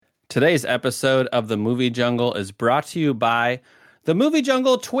Today's episode of The Movie Jungle is brought to you by the Movie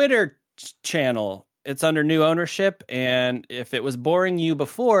Jungle Twitter channel. It's under new ownership, and if it was boring you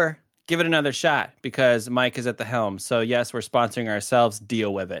before, give it another shot because Mike is at the helm. So yes, we're sponsoring ourselves.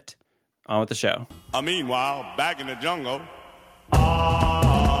 Deal with it. On with the show. Meanwhile, back in the jungle.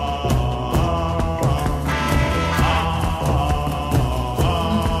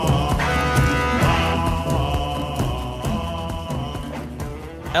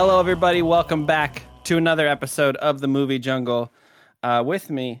 Hello, everybody. Welcome back to another episode of The Movie Jungle. With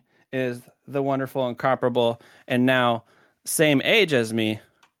me is the wonderful, incomparable, and now same age as me,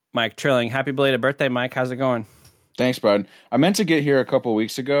 Mike Trilling. Happy belated birthday, Mike. How's it going? Thanks, bud. I meant to get here a couple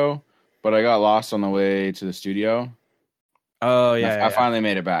weeks ago, but I got lost on the way to the studio. Oh, yeah. I finally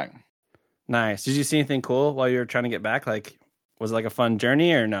made it back. Nice. Did you see anything cool while you were trying to get back? Like, was it like a fun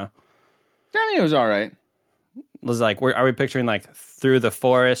journey or no? I mean, it was all right. Was like, are we picturing like through the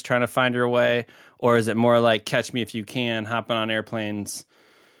forest trying to find your way, or is it more like Catch Me If You Can, hopping on airplanes?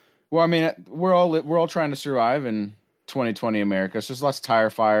 Well, I mean, we're all trying to survive in 2020 America. So there's lots of tire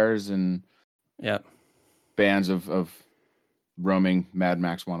fires and bands of roaming Mad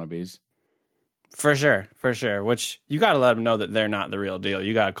Max wannabes. For sure. Which you got to let them know that they're not the real deal.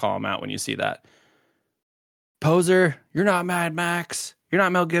 You got to call them out when you see that. Poser, you're not Mad Max. You're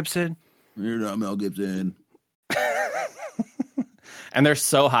not Mel Gibson. You're not Mel Gibson. And they're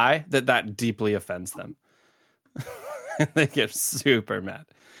so high that deeply offends them. They get super mad.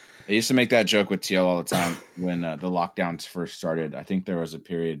 I used to make that joke with TL all the time when the lockdowns first started. I think there was a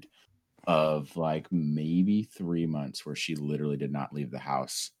period of like maybe 3 months where she literally did not leave the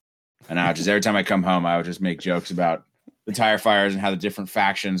house. And I just, every time I come home, I would just make jokes about the tire fires and how the different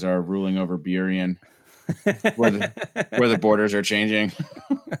factions are ruling over Burien, where the borders are changing.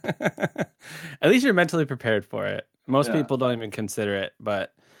 At least you're mentally prepared for it. Most people don't even consider it,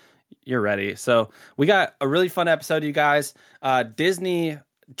 but you're ready. So we got a really fun episode, you guys. Disney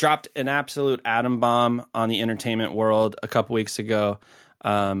dropped an absolute atom bomb on the entertainment world a couple weeks ago.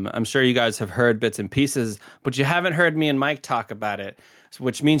 I'm sure you guys have heard bits and pieces, but you haven't heard me and Mike talk about it,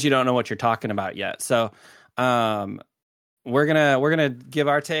 which means you don't know what you're talking about yet. So we're gonna give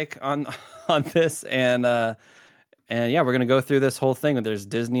our take on this, and yeah, we're gonna go through this whole thing. There's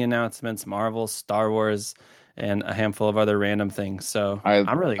Disney announcements, Marvel, Star Wars, and a handful of other random things. So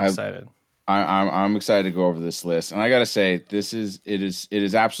I'm really excited. I'm excited to go over this list, and I gotta say, it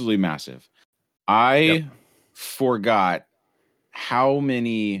is absolutely massive. I forgot how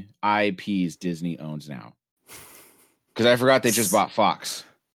many IPs Disney owns now, because I forgot they just bought Fox.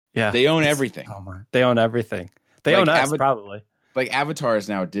 Yeah, they own everything. They own everything. They own us, probably. Like Avatar is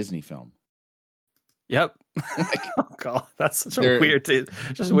now a Disney film. Yep. Oh God, that's such a weird.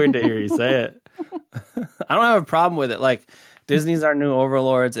 Just weird to hear you say it. I don't have a problem with it. Like, Disney's our new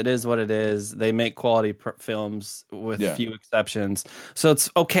overlords. It is what it is. They make quality films with few exceptions. So it's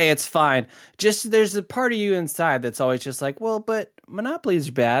okay. It's fine. Just there's a part of you inside that's always just like, well, but Monopoly's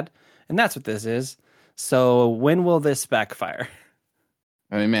bad, and that's what this is. So when will this backfire?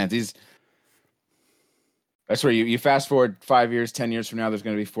 I mean, man, that's where you fast forward 5 years, 10 years from now, there's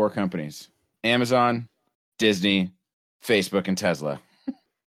going to be 4 companies: Amazon, Disney, Facebook, and Tesla.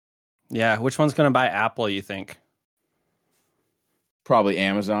 Yeah, which one's going to buy Apple, you think? Probably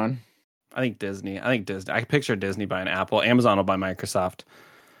Amazon. I think Disney. I can picture Disney buying Apple. Amazon will buy Microsoft.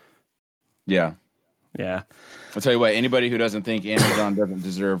 Yeah. I'll tell you what, anybody who doesn't think Amazon doesn't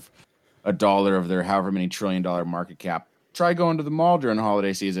deserve $1 of their however many $1 trillion market cap, try going to the mall during the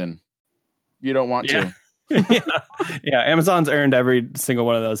holiday season. You don't want to. Yeah, Amazon's earned every single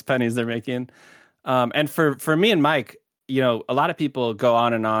one of those pennies they're making. And for me and Mike, you know, a lot of people go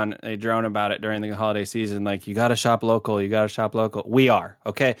on and on, they drone about it during the holiday season. Like, you got to shop local. We are,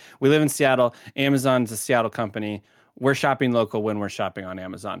 okay? We live in Seattle. Amazon's a Seattle company. We're shopping local when we're shopping on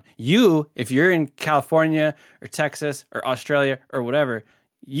Amazon. If you're in California or Texas or Australia or whatever,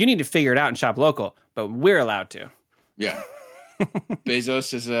 you need to figure it out and shop local, but we're allowed to. Yeah.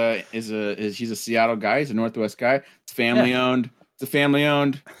 Bezos he's a Seattle guy. He's a Northwest guy. It's family owned. It's a family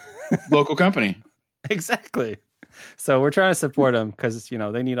owned local company. Exactly. So we're trying to support them because, you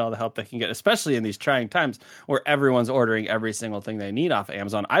know, they need all the help they can get, especially in these trying times where everyone's ordering every single thing they need off of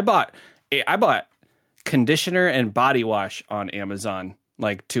Amazon. I bought conditioner and body wash on Amazon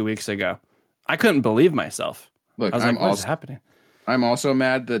like 2 weeks ago. I couldn't believe myself. Look, I was like, what's happening? I'm also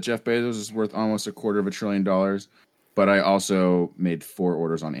mad that Jeff Bezos is worth almost $250 billion, but I also made 4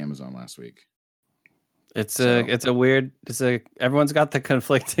 orders on Amazon last week. Everyone's got the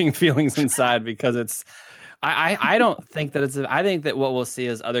conflicting feelings inside because I don't think that I think that what we'll see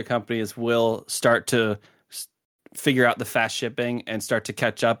is other companies will start to figure out the fast shipping and start to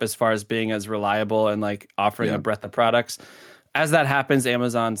catch up as far as being as reliable and like offering a breadth of products. As that happens,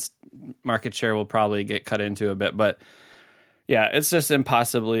 Amazon's market share will probably get cut into a bit, but yeah, it's just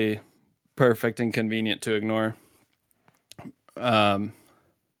impossibly perfect and convenient to ignore. But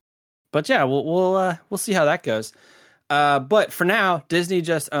yeah, we'll see how that goes. But for now, Disney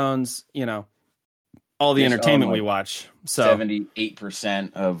just owns, all the entertainment we watch. So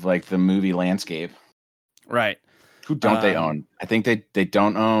 78% of like the movie landscape. Right. Who don't they own? I think they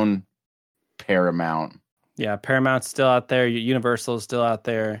don't own Paramount. Yeah, Paramount's still out there. Universal's still out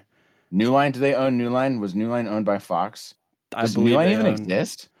there. New Line, do they own New Line? Was New Line owned by Fox? Does New Line even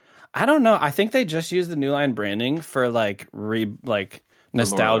exist? I don't know. I think they just use the New Line branding for like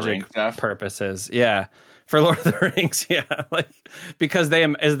nostalgic purposes. Yeah. For Lord of the Rings, yeah. Like, because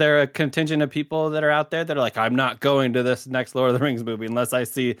is there a contingent of people that are out there that are like, I'm not going to this next Lord of the Rings movie unless I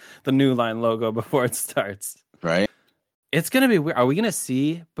see the New Line logo before it starts. Right. It's going to be weird. Are we going to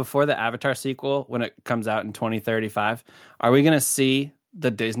see before the Avatar sequel, when it comes out in 2035, are we going to see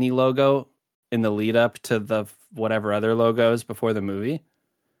the Disney logo in the lead up to the whatever other logos before the movie?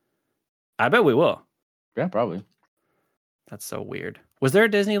 I bet we will. Yeah, probably. That's so weird. Was there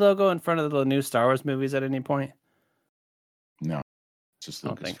a Disney logo in front of the new Star Wars movies at any point? No. Just I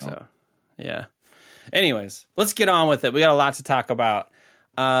don't think so. Yeah. Anyways, let's get on with it. We got a lot to talk about.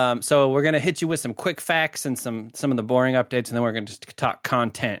 So we're going to hit you with some quick facts and some of the boring updates, and then we're going to just talk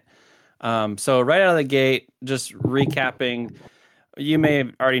content. So right out of the gate, just recapping, you may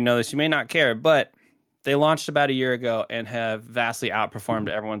already know this, you may not care, but they launched about a year ago and have vastly outperformed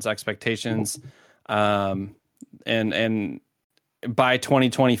everyone's expectations. And by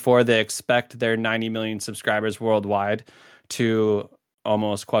 2024, they expect their 90 million subscribers worldwide to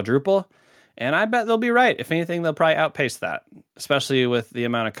almost quadruple. And I bet they'll be right. If anything, they'll probably outpace that, especially with the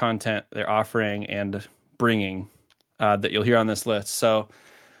amount of content they're offering and bringing that you'll hear on this list. So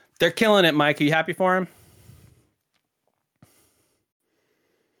they're killing it, Mike. Are you happy for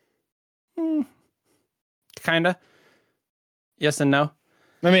them? Kinda. Yes and no.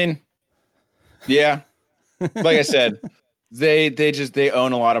 I mean, yeah. Like I said, they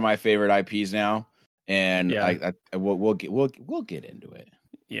own a lot of my favorite IPs now, and we'll get into it.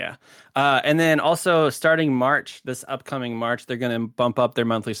 Yeah. And then also starting March, this upcoming March, they're going to bump up their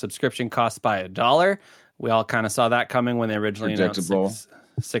monthly subscription costs by $1. We all kind of saw that coming when they originally announced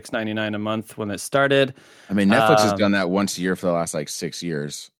 $6.99 a month when it started. I mean, Netflix has done that once a year for the last 6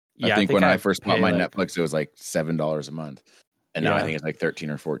 years. I think when I first bought my Netflix, it was $7 a month, and now I think it's 13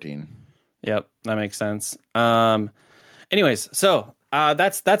 or 14. Yep, that makes sense. Anyways, so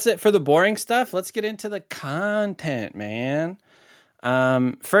that's it for the boring stuff. Let's get into the content, man.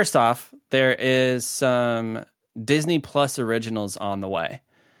 First off, there is some Disney Plus originals on the way.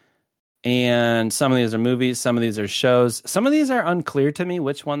 And some of these are movies, some of these are shows. Some of these are unclear to me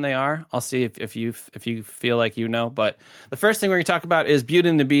which one they are. I'll see if you feel like you know. But the first thing we're going to talk about is Beauty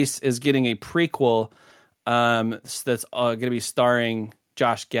and the Beast is getting a prequel that's going to be starring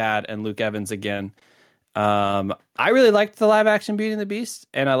Josh Gad and Luke Evans again. I really liked the live action Beauty and the Beast,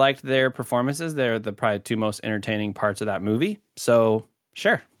 and I liked their performances. They're the probably two most entertaining parts of that movie. So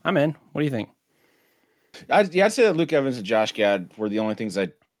sure, I'm in. What do you think? I'd say that Luke Evans and Josh Gad were the only things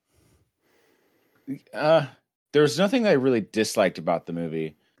there's nothing that I really disliked about the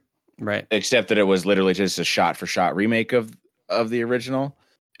movie, right? Except that it was literally just a shot-for-shot remake of the original.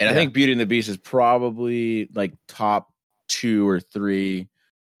 And I think Beauty and the Beast is probably top 2 or 3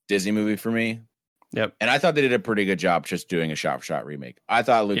 Disney movie for me. Yep. And I thought they did a pretty good job just doing a shot-for-shot remake. I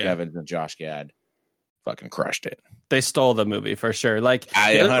thought Luke Evans and Josh Gad fucking crushed it. They stole the movie for sure. I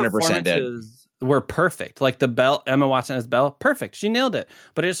 100% did. Were perfect. Like the Belle, Emma Watson as Belle, perfect. She nailed it.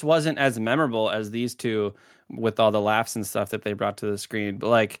 But it just wasn't as memorable as these two with all the laughs and stuff that they brought to the screen.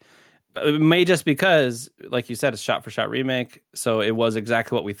 But it may just because, like you said, it's shot for shot remake. So it was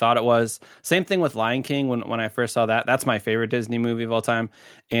exactly what we thought it was. Same thing with Lion King. When I first saw that, that's my favorite Disney movie of all time.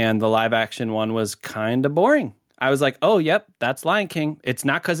 And the live action one was kind of boring. I was like, oh, yep, that's Lion King. It's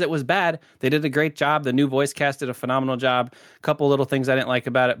not because it was bad. They did a great job. The new voice cast did a phenomenal job. A couple little things I didn't like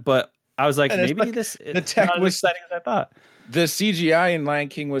about it, but I was like, maybe the tech was exciting as I thought. The CGI in Lion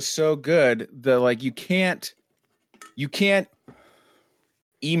King was so good that you can't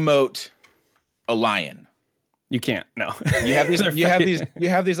emote a lion. You can't. No. You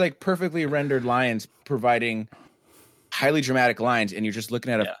have these perfectly rendered lions providing highly dramatic lines, and you're just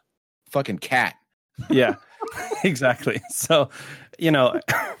looking at a fucking cat. Yeah. Exactly. So,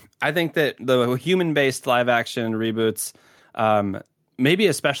 I think that the human-based live action reboots, maybe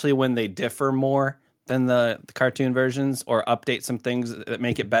especially when they differ more than the cartoon versions, or update some things that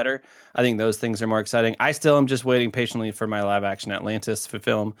make it better. I think those things are more exciting. I still am just waiting patiently for my live action Atlantis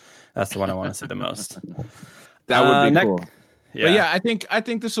film. That's the one I want to see the most. That would be cool. Yeah. But yeah, I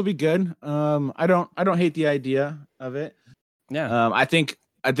think this will be good. I don't hate the idea of it. Yeah. I think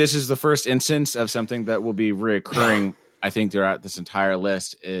this is the first instance of something that will be reoccurring. I think throughout this entire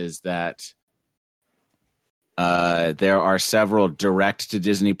list is that there are several direct to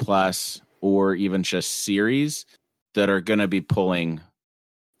Disney Plus or even just series that are going to be pulling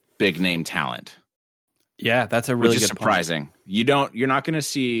big name talent. Yeah, that's a really good surprising. Point. You're not going to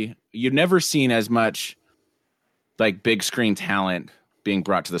see. You've never seen as much like big screen talent being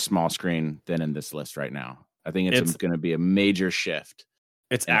brought to the small screen than in this list right now. I think it's going to be a major shift.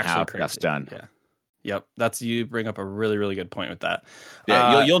 It's actually how crazy. Stuff's done. Yeah. Yep. You bring up a really, really good point with that.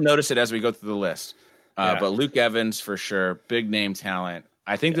 Yeah, you'll notice it as we go through the list. But Luke Evans for sure, big name talent.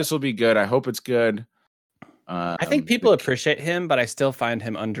 I think this will be good. I hope it's good. I think people appreciate him, but I still find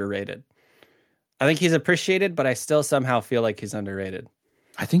him underrated. I think he's appreciated, but I still somehow feel like he's underrated.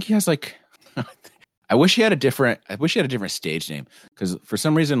 I think he has like. I wish he had a different stage name, because for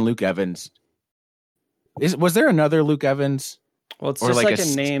some reason Luke Evans. Was there another Luke Evans? Well, it's just like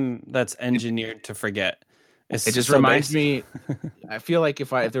a name that's engineered to forget. It just reminds me. I feel like if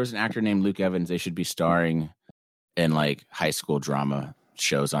there was an actor named Luke Evans, they should be starring in like high school drama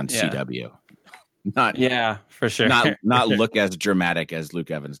shows on CW. Not for sure. Not look as dramatic as Luke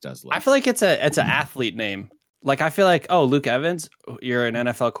Evans does look. I feel like it's an athlete name. Like I feel like, oh, Luke Evans, you're an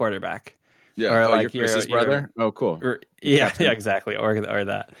NFL quarterback. Yeah, or like you're Chris's brother. Oh, cool. Yeah, exactly. Or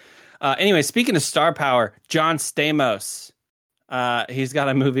that. Anyway, speaking of star power, John Stamos. He's got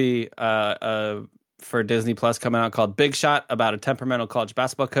a movie for Disney Plus coming out called Big Shot, about a temperamental college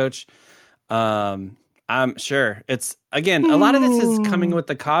basketball coach. I'm sure it's, again, a lot of this is coming with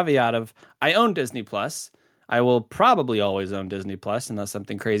the caveat of I own Disney Plus. I will probably always own Disney Plus unless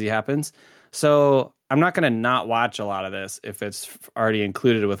something crazy happens. So I'm not going to not watch a lot of this if it's already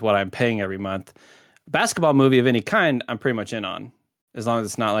included with what I'm paying every month. Basketball movie of any kind, I'm pretty much in on, as long as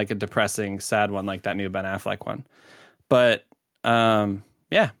it's not like a depressing, sad one like that new Ben Affleck one. But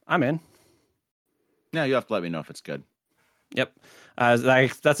yeah, I'm in. Yeah, you have to let me know if it's good. Yep.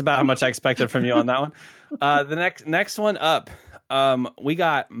 That's about how much I expected from you on that one. The next one up, we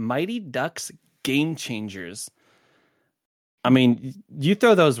got Mighty Ducks Game Changers. I mean, you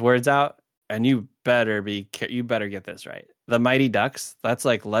throw those words out and you better get this right. The Mighty Ducks, that's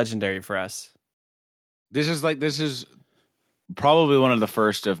like legendary for us. This is probably one of the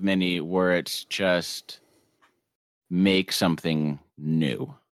first of many where it's just make something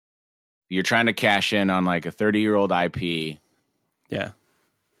new. You're trying to cash in on like a 30-year-old IP. Yeah.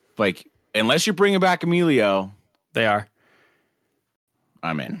 Like, unless you're bringing back Emilio. They are.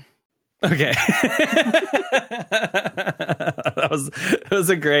 I'm in. Okay. That was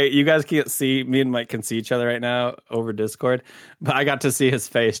a great. You guys can't see, me and Mike can see each other right now over Discord, but I got to see his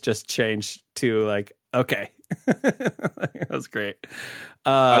face just change to like, okay. That was great.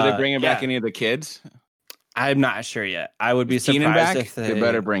 Are they bringing back any of the kids? I'm not sure yet. I would be Keenan surprised back? if they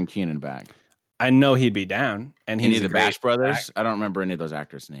better bring Keenan back. I know he'd be down, and any of the Bash Brothers. I don't remember any of those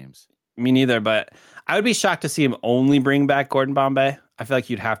actors' names. Me neither, but I would be shocked to see him only bring back Gordon Bombay. I feel like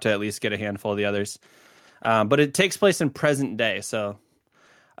you'd have to at least get a handful of the others. But it takes place in present day, so.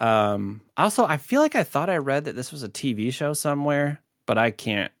 Also, I feel like I thought I read that this was a TV show somewhere, but I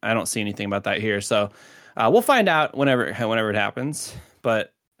don't see anything about that here. So we'll find out whenever it happens.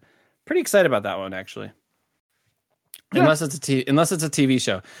 But pretty excited about that one, actually. Yeah. Unless it's a TV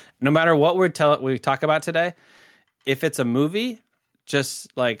show. No matter what we talk about today, if it's a movie, just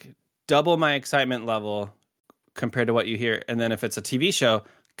like double my excitement level compared to what you hear. And then if it's a TV show,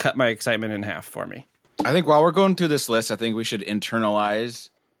 cut my excitement in half for me. I think while we're going through this list, I think we should internalize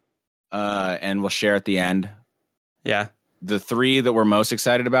and we'll share at the end. Yeah. The 3 that we're most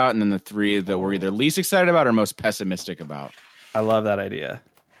excited about, and then the 3 that we're either least excited about or most pessimistic about. I love that idea.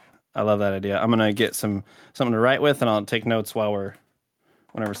 I'm going to get something to write with, and I'll take notes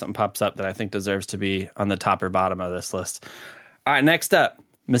whenever something pops up that I think deserves to be on the top or bottom of this list. All right, next up,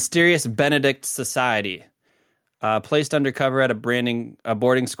 Mysterious Benedict Society. Placed undercover at a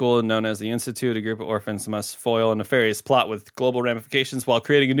boarding school known as the Institute, a group of orphans must foil a nefarious plot with global ramifications while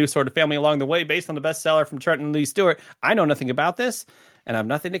creating a new sort of family along the way based on the bestseller from Trenton Lee Stewart. I know nothing about this, and I have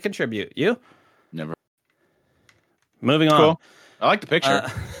nothing to contribute. You? Never. Moving on. Cool. I like the picture.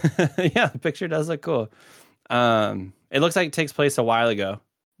 Yeah, the picture does look cool. It looks like it takes place a while ago,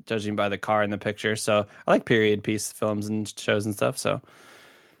 judging by the car in the picture. So I like period piece films and shows and stuff. So,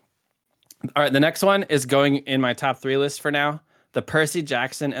 all right, the next one is going in my top 3 list for now. the Percy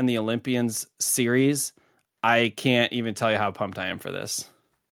Jackson and the Olympians series, I can't even tell you how pumped I am for this.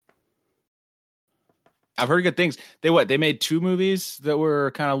 I've heard good things. They made 2 movies that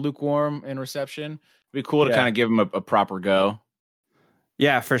were kind of lukewarm in reception. It'd be cool to kind of give them a proper go.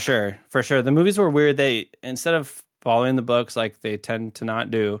 Yeah, for sure. For sure. The movies were weird. They, instead of following the books like they tend to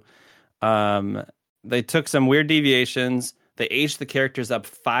not do, they took some weird deviations. They aged the characters up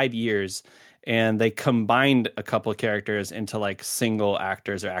 5 years, and they combined a couple of characters into like single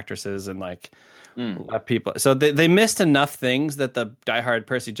actors or actresses and like people. So they missed enough things that the diehard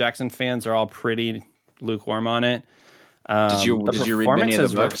Percy Jackson fans are all pretty lukewarm on it. Did you read any of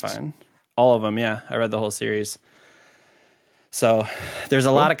the books? Fine. All of them, yeah. I read the whole series. So there's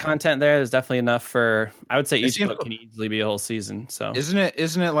a lot of content there. There's definitely enough for, I would say each book can easily be a whole season. So isn't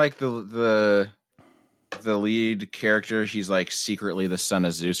it like the lead character? He's like secretly the son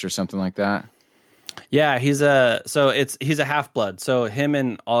of Zeus or something like that. Yeah, he's a half-blood. So him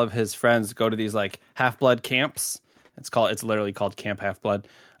and all of his friends go to these like half-blood camps. It's literally called Camp Half-Blood.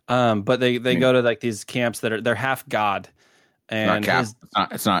 But they go to like these camps that they're half god. And he's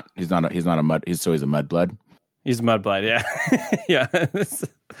a mud. He's a mudblood. He's mudblood, yeah. Yeah.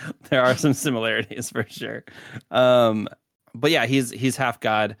 There are some similarities for sure. But yeah, he's half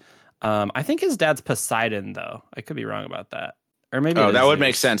god. I think his dad's Poseidon though. I could be wrong about that. Or maybe that would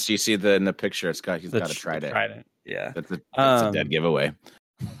make sense. You see in the picture he's got a trident. Trident. Yeah. That's a dead giveaway.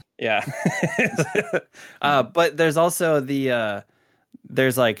 Yeah. But there's also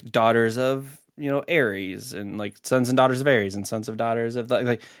there's like daughters of, Ares, and like sons and daughters of Ares and sons of daughters of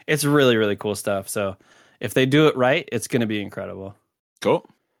like it's really, really cool stuff. So if they do it right, it's going to be incredible. Cool.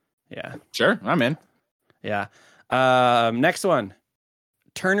 Yeah. Sure. I'm in. Yeah. Next one,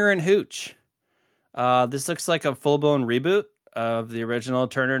 Turner and Hooch. This looks like a full-blown reboot of the original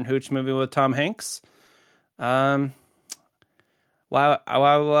Turner and Hooch movie with Tom Hanks. Why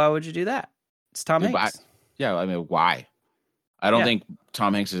would you do that? It's Tom Hanks. Why? I don't think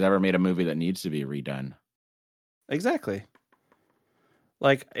Tom Hanks has ever made a movie that needs to be redone. Exactly.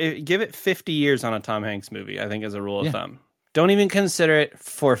 Like, give it 50 years on a Tom Hanks movie, I think, is a rule of thumb. Don't even consider it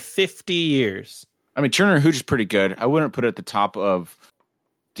for 50 years. I mean, Turner and Hooch is pretty good. I wouldn't put it at the top of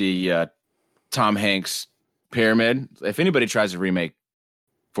the Tom Hanks pyramid. If anybody tries to remake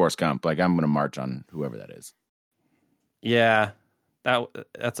Forrest Gump, like, I'm going to march on whoever that is. Yeah,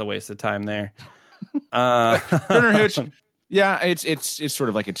 that's a waste of time there. Turner and Hooch, yeah, it's sort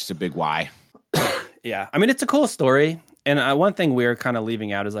of like it's just a big why. Yeah, I mean, it's a cool story. And one thing we're kind of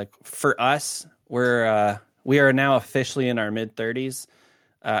leaving out is like for us, we are now officially in our mid-30s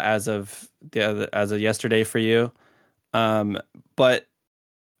as of yesterday for you. But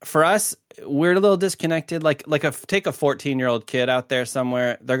for us, we're a little disconnected. Take a 14-year-old kid out there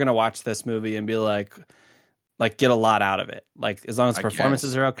somewhere, they're gonna watch this movie and be like get a lot out of it. Like as long as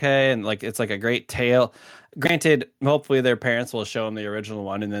performances are okay and like it's like a great tale. Granted, hopefully their parents will show them the original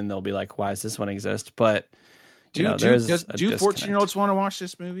one and then they'll be like, why does this one exist? But do 14-year-olds want to watch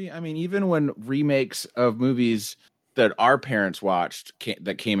this movie? I mean, even when remakes of movies that our parents watched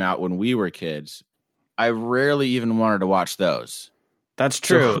that came out when we were kids, I rarely even wanted to watch those. That's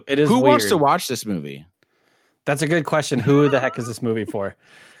true. So it is. Who weird. wants to watch this movie? That's a good question. Who the heck is this movie for?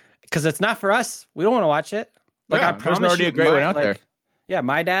 Because it's not for us. We don't want to watch it. Like I promise, there's already a great one out there. Yeah,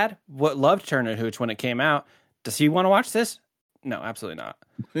 my dad loved Turner and Hooch when it came out. Does he want to watch this? No, absolutely not.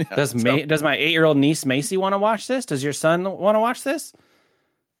 Yeah, does my 8-year-old niece Macy want to watch this? Does your son want to watch this?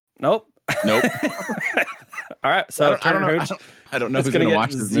 Nope. Nope. All right. So I don't know who's going to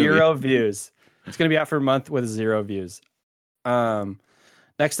watch this movie. 0 views. It's going to be out for a month with 0 views.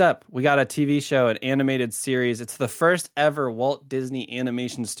 Next up, we got a TV show, an animated series. It's the first ever Walt Disney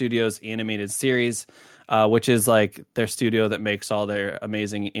Animation Studios animated series, which is like their studio that makes all their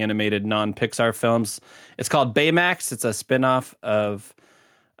amazing animated non-Pixar films. It's called Baymax. It's a spinoff of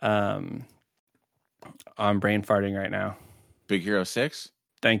I'm brain farting right now. Big Hero 6?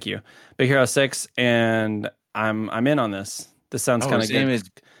 Thank you. Big Hero 6, and I'm in on this. This sounds kind of good. His name is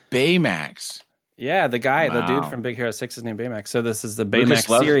Baymax. Yeah, the dude from Big Hero 6 is named Baymax. So this is the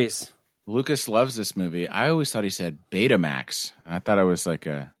Baymax series. Lucas loves this movie. I always thought he said Betamax. I thought it was like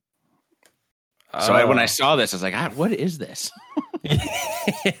a... So when I saw this, I was like, what is this?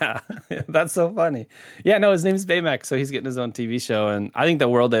 Yeah, that's so funny. Yeah, no, his name's Baymax, so he's getting his own TV show. And I think the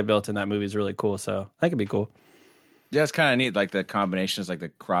world they built in that movie is really cool. So I think it'd be cool. Yeah, it's kind of neat. Like the combination is like the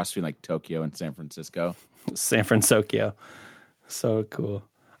cross between like Tokyo and San Francisco. San Francisco. So cool.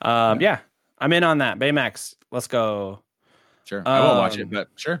 Yeah. I'm in on that. Baymax. Let's go. Sure. I won't watch it, but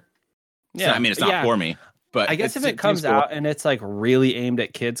sure. Yeah. I mean, it's not for me, but I guess if it comes out and it's like really aimed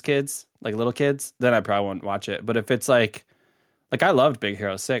at kids, like little kids, then I probably won't watch it. But if it's like Like I loved Big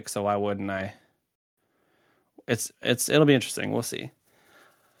Hero 6, so why wouldn't I? It'll be interesting. We'll see.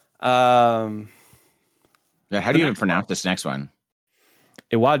 Yeah, how do you even pronounce this next one?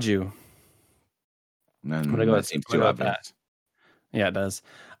 Iwaju. No, I'm gonna go that with, seems I'm gonna too go with that. obvious. Yeah, it does.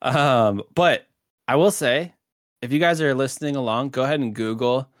 But I will say, if you guys are listening along, go ahead and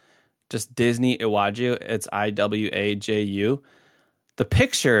Google just Disney Iwaju. It's Iwaju. The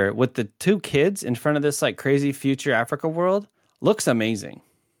picture with the two kids in front of this like crazy future Africa world looks amazing.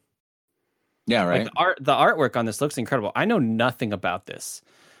 Yeah, right. Like the artwork on this looks incredible. I know nothing about this,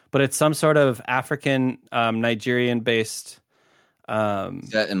 but it's some sort of African, Nigerian based.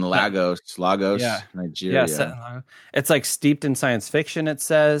 Set in Lagos, Yeah. Nigeria. Yeah, it's like steeped in science fiction. It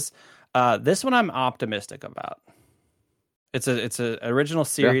says this one I'm optimistic about. It's a original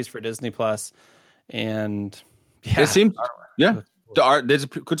series for Disney Plus, and It seems the art. It's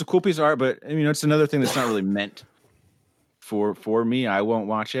a cool piece of art, but it's another thing that's not really meant for me. I won't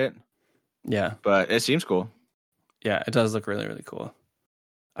watch it. Yeah, but it seems cool. Yeah, it does look really, really cool.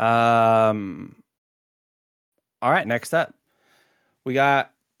 All right, next up, we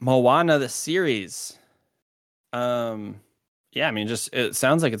got Moana the series. Yeah, I mean, just it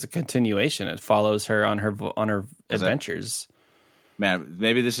sounds like it's a continuation. It follows her on her adventures. Man,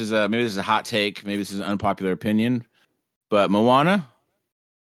 maybe this is a hot take. Maybe this is an unpopular opinion, but Moana,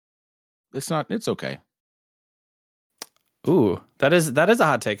 it's okay. Ooh, that is a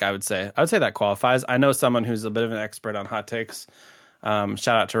hot take. I would say that qualifies. I know someone who's a bit of an expert on hot takes. Shout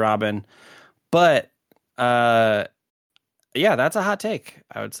out to Robin, but yeah, that's a hot take.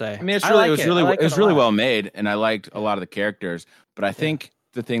 I would say. I mean, it was really well made, and I liked a lot of the characters. But I think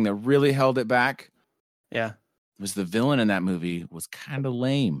the thing that really held it back, was the villain in that movie was kind of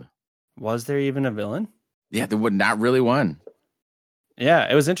lame. Was there even a villain? Yeah, there would not really one. Yeah,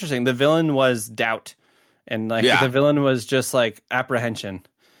 it was interesting. The villain was doubt. And the villain was just like apprehension.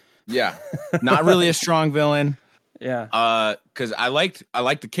 Yeah. Not really a strong villain. Yeah. Because I liked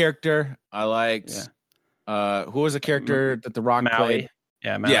the character. I liked who was the character that The Rock played?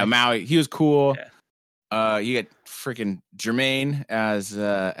 Yeah, Maui. Yeah, Maui. He was cool. Yeah. You get freaking Jermaine as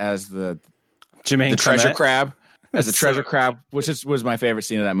the treasure crab. As the treasure crab, which was my favorite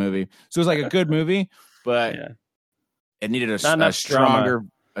scene of that movie. So it was like a good movie, but it needed a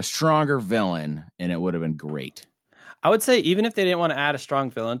stronger villain, and it would have been great. I would say even if they didn't want to add a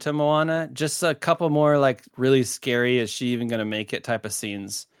strong villain to Moana, just a couple more like really scary, is she even going to make it type of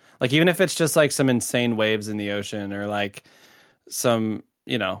scenes. Like even if it's just like some insane waves in the ocean or like some,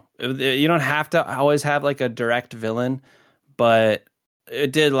 you don't have to always have like a direct villain, but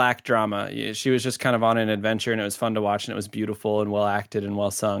it did lack drama. She was just kind of on an adventure, and it was fun to watch, and it was beautiful and well acted and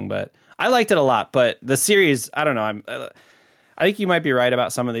well sung. But I liked it a lot. But the series, I don't know. I think you might be right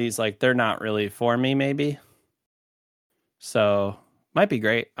about some of these. Like they're not really for me, maybe. So might be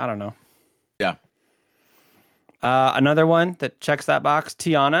great. I don't know. Yeah. Another one that checks that box,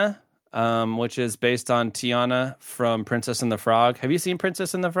 Tiana, which is based on Tiana from Princess and the Frog. Have you seen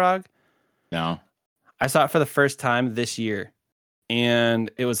Princess and the Frog? No. I saw it for the first time this year, and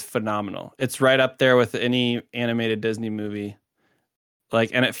it was phenomenal. It's right up there with any animated Disney movie.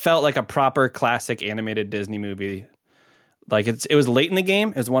 And it felt like a proper classic animated Disney movie. Like it was late in the game.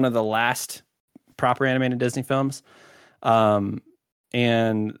 It was one of the last proper animated Disney films. And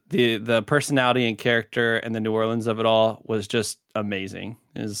the personality and character and the New Orleans of it all was just amazing.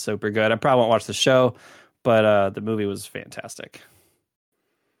 It was super good. I probably won't watch the show, but the movie was fantastic.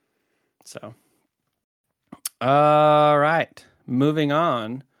 So, all right, moving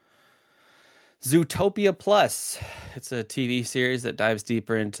on. Zootopia Plus. It's a TV series that dives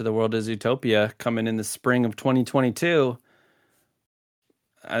deeper into the world of Zootopia, coming in the spring of 2022.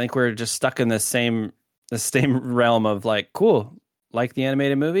 I think we're just stuck in the same realm of like, cool, like the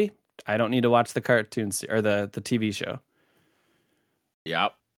animated movie. I don't need to watch the cartoons or the TV show.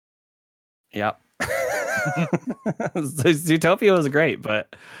 Yep. Zootopia was great,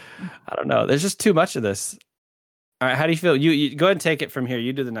 but I don't know. There's just too much of this. All right, how do you feel? You go ahead and take it from here.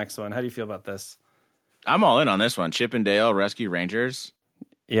 You do the next one. How do you feel about this? I'm all in on this one. Chip and Dale Rescue Rangers.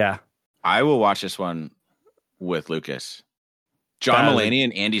 Yeah. I will watch this one with Lucas. John Mulaney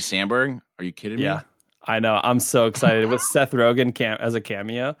and Andy Samberg. Are you kidding me? Yeah, I know. I'm so excited with Seth Rogen as a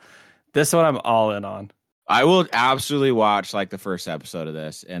cameo. This one I'm all in on. I will absolutely watch like the first episode of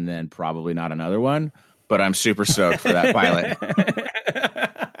this and then probably not another one, but I'm super stoked for that pilot.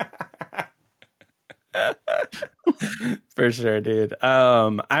 For sure, dude.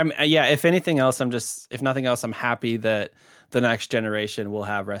 If anything else, if nothing else, I'm happy that the next generation will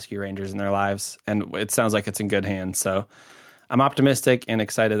have Rescue Rangers in their lives, and it sounds like it's in good hands. So I'm optimistic and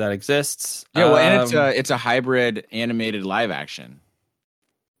excited that exists. Yeah, well, and it's a hybrid animated live action,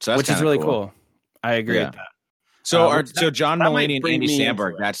 so that's which is really cool. I agree Yeah. with that. So John that might Mulaney and bring Andy me into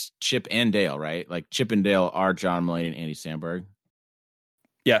Samberg, it. that's Chip and Dale, right? Like Chip and Dale are John Mulaney and Andy Samberg.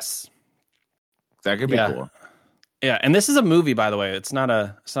 Yes. That could be cool. Yeah, and this is a movie, by the way. It's not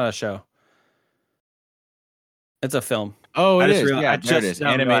a show. It's a film. Oh, it is. Realized, Yeah, there it is.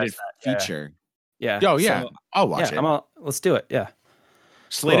 Animated that. feature. Yeah. Oh, yeah. So, I'll watch it. Let's do it. Yeah.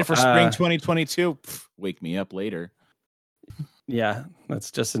 Slated for spring 2022. Wake me up later. Yeah,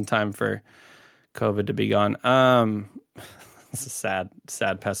 that's just in time for COVID to be gone. It's a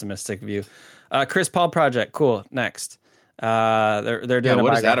sad, pessimistic view. Chris Paul project, cool. Next, they're doing a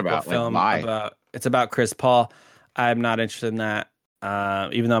what is that biographical about? film Like, it's about Chris Paul. I'm not interested in that.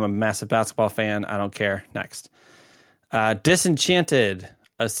 Even though I'm a massive basketball fan, I don't care. Next, Disenchanted,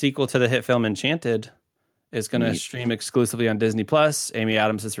 a sequel to the hit film Enchanted, is going to stream exclusively on Disney Plus. Amy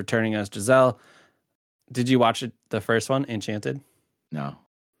Adams is returning as Giselle. Did you watch it, the first one, Enchanted? No.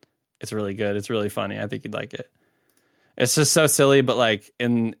 It's really good. It's really funny. I think you'd like it. It's just so silly, but like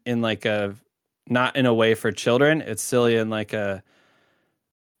in like a, not in a way for children. It's silly in like it's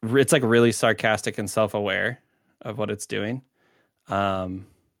like really sarcastic and self-aware of what it's doing.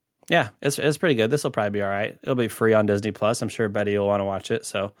 Yeah, it's pretty good. This will probably be all right. It'll be free on Disney Plus. I'm sure Betty will want to watch it,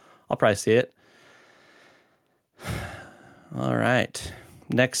 so I'll probably see it. All right.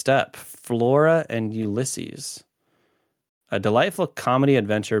 Next up, Flora and Ulysses. A delightful comedy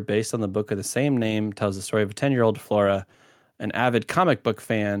adventure based on the book of the same name tells the story of a 10-year-old Flora, an avid comic book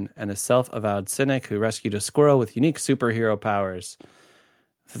fan, and a self-avowed cynic who rescued a squirrel with unique superhero powers.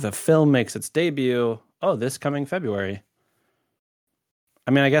 The film makes its debut, this coming February.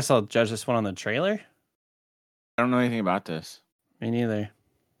 I mean, I guess I'll judge this one on the trailer. I don't know anything about this. Me neither.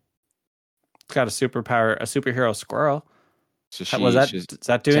 It's got a superhero squirrel. So Does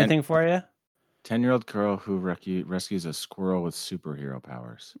that do anything for you? 10-year-old girl who rescues a squirrel with superhero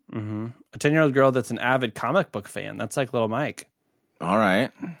powers. Mm-hmm. A 10-year-old girl that's an avid comic book fan. That's like little Mike. All right.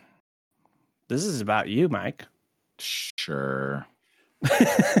 This is about you, Mike. Sure.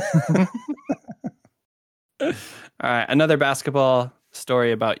 All right. Another basketball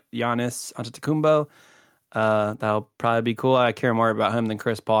story about Giannis Antetokounmpo. That'll probably be cool. I care more about him than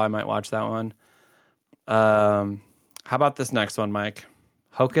Chris Paul. I might watch that one. How about this next one, Mike?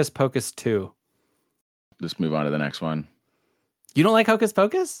 Hocus Pocus 2. Let's move on to the next one. You don't like Hocus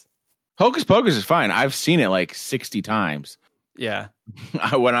Pocus? Hocus Pocus is fine. I've seen it like 60 times. Yeah.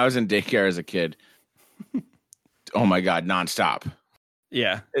 When I was in daycare as a kid. Oh my God, nonstop.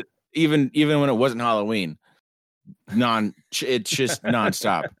 Yeah. Even when it wasn't Halloween. It's just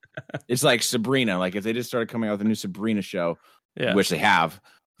nonstop. It's like Sabrina. Like if they just started coming out with a new Sabrina show, which they have.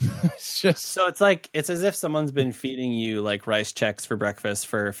 It's just so it's as if someone's been feeding you like rice checks for breakfast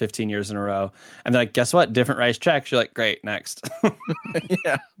for 15 years in a row, and they're like, guess what? Different rice checks. You're like, great, next.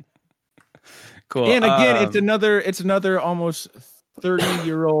 Yeah, cool. And again, it's another almost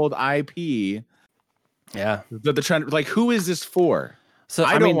 30-year-old IP. Yeah, that they're trying to like. Who is this for? So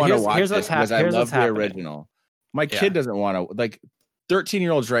I don't want to watch this because I love the happening. original. My kid doesn't want to. Like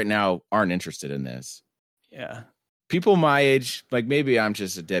 13-year-olds right now aren't interested in this. Yeah. People my age, like maybe I'm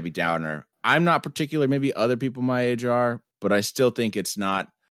just a Debbie Downer. I'm not particular. Maybe other people my age are, but I still think it's not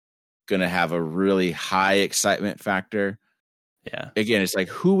going to have a really high excitement factor. Yeah. Again, it's like,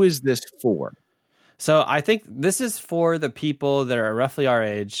 who is this for? So I think this is for the people that are roughly our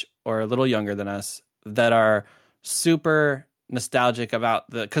age or a little younger than us that are super nostalgic about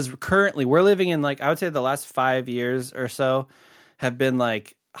because currently we're living in like, I would say the last 5 years or so have been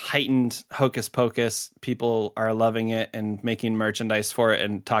like heightened Hocus Pocus. People are loving it and making merchandise for it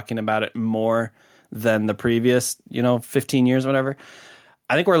and talking about it more than the previous, 15 years, whatever.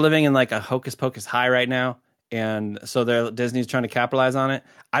 I think we're living in like a Hocus Pocus high right now. And so Disney's trying to capitalize on it.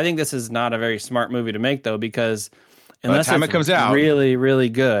 I think this is not a very smart movie to make though, because unless by the time it comes out really, really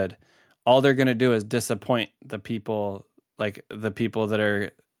good, all they're going to do is disappoint the people, like the people that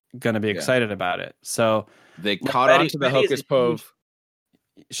are going to be excited about it. So they caught on to the Hocus Pocus.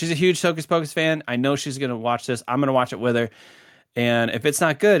 She's a huge Hocus Pocus fan. I know she's going to watch this. I'm going to watch it with her. And if it's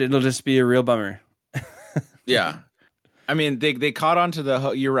not good, it'll just be a real bummer. Yeah. I mean, they caught on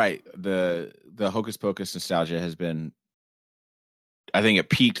to you're right. The Hocus Pocus nostalgia has been, I think it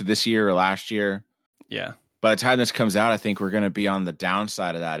peaked this year or last year. Yeah. By the time this comes out, I think we're going to be on the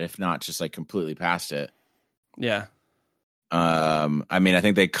downside of that, if not just like completely past it. Yeah. I mean, I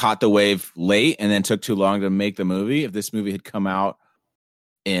think they caught the wave late and then took too long to make the movie. If this movie had come out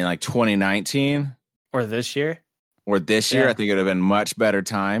in like 2019 or this year, I think it would have been much better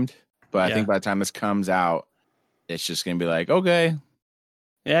timed. But I think by the time this comes out, it's just going to be like, okay.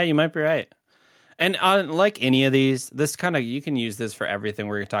 Yeah, you might be right. And like any of these, this kind of, you can use this for everything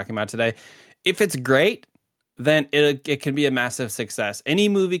we're talking about today. If it's great, then it can be a massive success. Any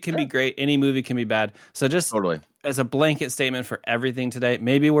movie can be great. Any movie can be bad. So just as a blanket statement for everything today,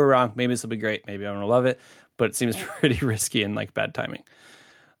 maybe we're wrong. Maybe this will be great. Maybe I'm going to love it. But it seems pretty risky and like bad timing.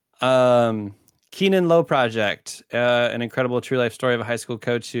 Keenan Lowe Project, an incredible true life story of a high school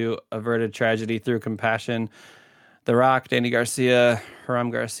coach who averted tragedy through compassion. The Rock, Danny Garcia,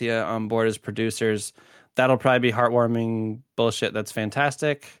 Hiram Garcia on board as producers. That'll probably be heartwarming bullshit. That's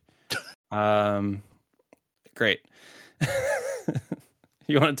fantastic. Great.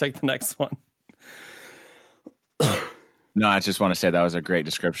 You want to take the next one? No, I just want to say that was a great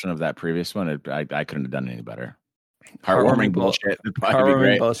description of that previous one. I couldn't have done any better. Heartwarming bullshit.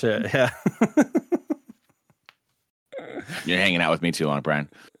 Heartwarming bullshit. Yeah. You're hanging out with me too long, Brian.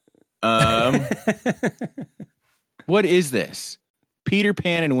 What is this? Peter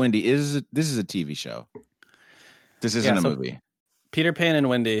Pan and Wendy. This is a TV show. This isn't a movie. Peter Pan and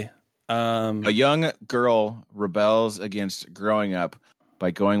Wendy. A young girl rebels against growing up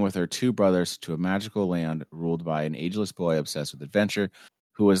by going with her two brothers to a magical land ruled by an ageless boy obsessed with adventure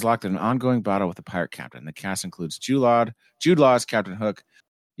who is locked in an ongoing battle with a pirate captain. The cast includes Jude Law as Captain Hook,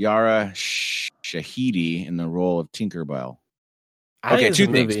 Yara Shahidi in the role of Tinkerbell. Okay, two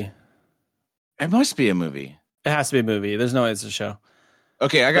things. It must be a movie. It has to be a movie. There's no way it's a show.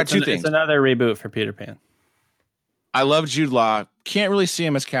 Okay, I got two things. It's another reboot for Peter Pan. I love Jude Law. Can't really see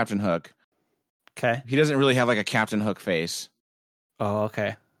him as Captain Hook. Okay. He doesn't really have like a Captain Hook face. Oh,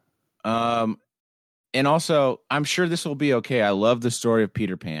 okay. And also, I'm sure this will be okay. I love the story of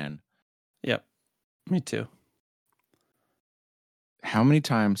Peter Pan. Yep. Me too. How many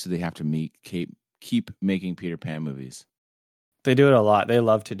times do they have to keep making Peter Pan movies? They do it a lot. They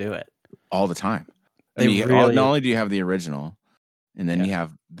love to do it. All the time. Not only do you have the original, and then you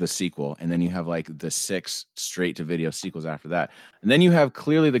have the sequel, and then you have like the 6 straight-to-video sequels after that. And then you have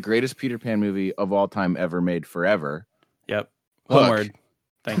clearly the greatest Peter Pan movie of all time ever made forever. Yep. Hook. One word.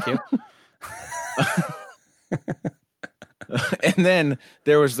 Thank you. And then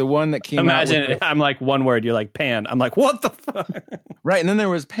there was the one that came Imagine I'm like, one word, you're like, Pan. I'm like, what the fuck? Right, and then there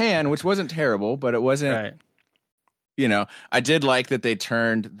was Pan, which wasn't terrible, but it wasn't... Right. You know, I did like that they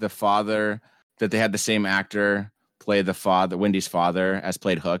turned the father, that they had the same actor play the father, Wendy's father, as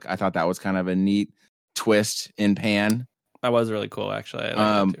played Hook. I thought that was kind of a neat twist in Pan. That was really cool, actually. I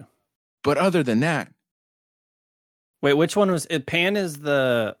like that too. But other than that... Wait, which one was it? Pan is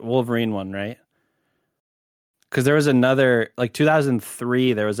the Wolverine one, right? Because there was another, like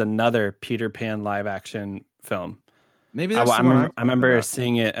 2003, there was another Peter Pan live action film. Maybe that's I remember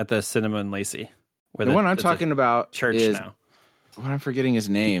seeing it at the cinema in Lacey. The one I'm talking about church is, now. What I'm forgetting his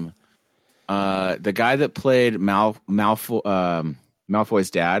name. The guy that played Malfoy's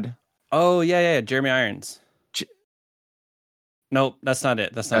dad. Oh yeah, Jeremy Irons. Nope, that's not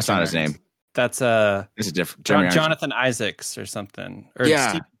it. That's not his name. That's this is different. Jonathan Isaacs or something. Or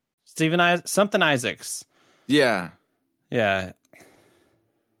Stephen something Isaacs. Yeah.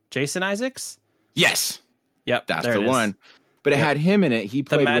 Jason Isaacs? Yes. Yep, that's the one. But it had him in it. He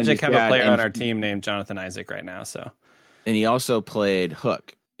played the Magic Wendy's have a player dad, on our team named Jonathan Isaac right now. So, and he also played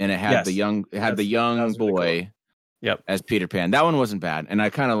Hook, and it had the young boy, really cool. as Peter Pan. That one wasn't bad, and I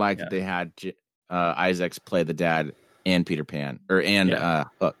kind of liked that they had Isaacs play the dad and Peter Pan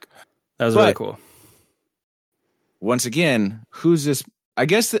Hook. That was really cool. Once again, who's this? I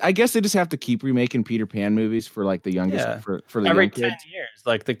guess they just have to keep remaking Peter Pan movies for like the youngest for the every young 10 kids. years.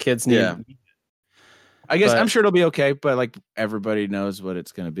 Like the kids need. Yeah. I guess I'm sure it'll be okay, but like everybody knows what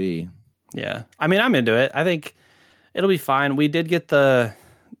it's going to be. Yeah. I mean, I'm into it. I think it'll be fine. We did get the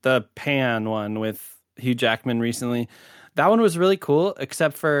Pan one with Hugh Jackman recently. That one was really cool,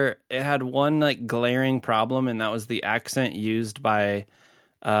 except for it had one like glaring problem, and that was the accent used by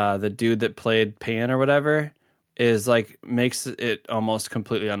the dude that played Pan or whatever is like makes it almost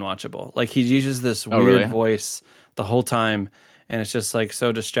completely unwatchable. Like he uses this weird voice the whole time, and it's just like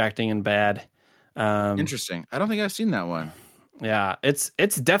so distracting and bad. Interesting. I don't think I've seen that one. Yeah, it's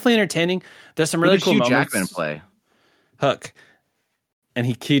definitely entertaining. There's some really cool Hugh moments. Jackman play Hook, and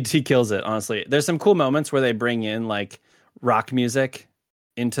he kills it. Honestly, there's some cool moments where they bring in like rock music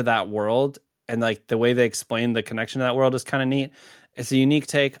into that world, and like the way they explain the connection to that world is kind of neat. It's a unique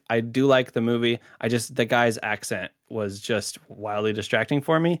take. I do like the movie. The guy's accent was just wildly distracting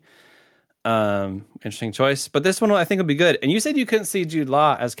for me. Interesting choice, but this one I think will be good. And you said you couldn't see Jude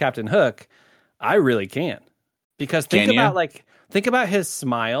Law as Captain Hook. I really can, because think about his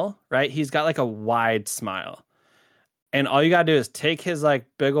smile, right? He's got like a wide smile, and all you gotta do is take his like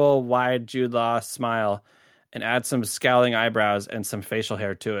big old wide Jude Law smile and add some scowling eyebrows and some facial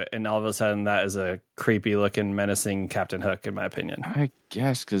hair to it, and all of a sudden that is a creepy looking, menacing Captain Hook, in my opinion. I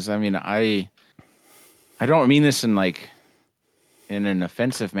guess because I mean I don't mean this in like in an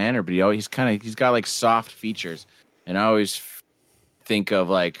offensive manner, but he's got like soft features, and I always think of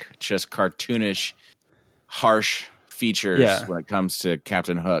like just cartoonish, harsh features when it comes to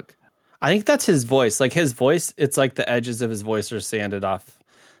Captain Hook. I think that's his voice. Like his voice, it's like the edges of his voice are sanded off.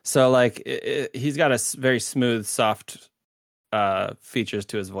 So like he's got a very smooth, soft features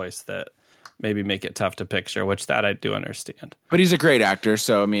to his voice that maybe make it tough to picture, which that I do understand. But he's a great actor,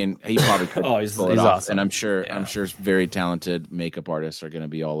 so I mean, he probably could he's pull it off. Awesome. And I'm sure very talented makeup artists are going to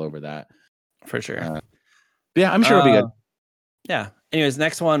be all over that for sure. Yeah, I'm sure it'll be good. Yeah. Anyways,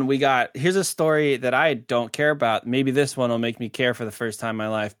 next one here's a story that I don't care about. Maybe this one will make me care for the first time in my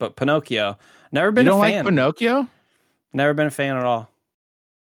life. But Pinocchio, never been a fan. You don't like Pinocchio? Never been a fan at all.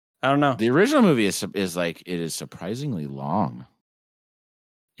 I don't know. The original movie is like it is surprisingly long.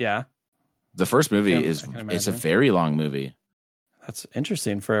 Yeah. The first movie it's a very long movie. That's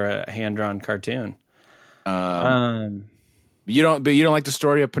interesting for a hand-drawn cartoon. You don't like the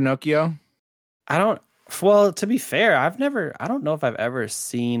story of Pinocchio? I don't. Well, to be fair, I don't know if I've ever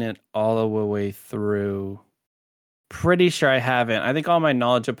seen it all the way through. Pretty sure I haven't. I think all my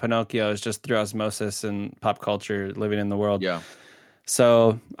knowledge of Pinocchio is just through osmosis and pop culture living in the world. Yeah.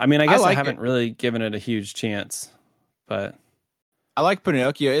 So, I mean, I guess I haven't really given it a huge chance, but I like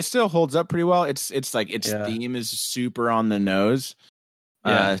Pinocchio. It still holds up pretty well. It's like its theme is super on the nose.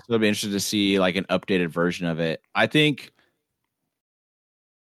 So it'll be interesting to see like an updated version of it. I think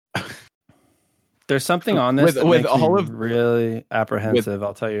there's something on this that with makes all me of really apprehensive.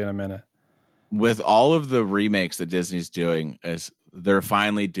 I'll tell you in a minute. With all of the remakes that Disney's doing, is they're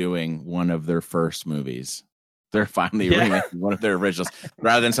finally doing one of their first movies. They're finally remaking one of their originals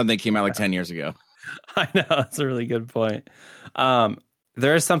rather than something that came out like 10 years ago. I know. That's a really good point.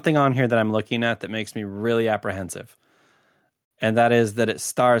 There is something on here that I'm looking at that makes me really apprehensive. And that is that it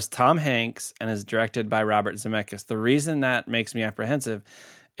stars Tom Hanks and is directed by Robert Zemeckis. The reason that makes me apprehensive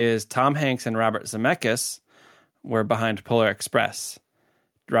is Tom Hanks and Robert Zemeckis were behind Polar Express.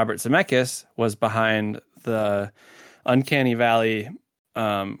 Robert Zemeckis was behind the Uncanny Valley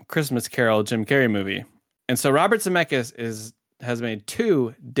Christmas Carol Jim Carrey movie. And so Robert Zemeckis has made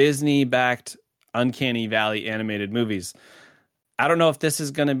 2 Disney-backed Uncanny Valley animated movies. I don't know if this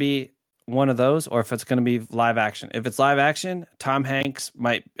is going to be one of those or if it's going to be live action. If it's live action, Tom Hanks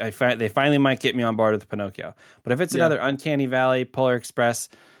they finally might get me on board with Pinocchio. But if it's another Uncanny Valley, Polar Express,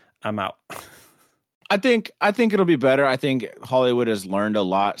 I'm out. I think it'll be better. I think Hollywood has learned a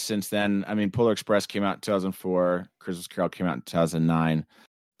lot since then. I mean, Polar Express came out in 2004. Christmas Carol came out in 2009.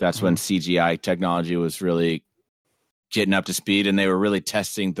 That's when CGI technology was really getting up to speed, and they were really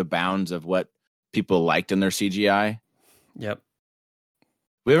testing the bounds of what people liked in their CGI. Yep.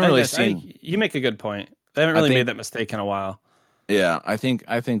 We haven't really seen. You make a good point. They haven't really made that mistake in a while. Yeah, I think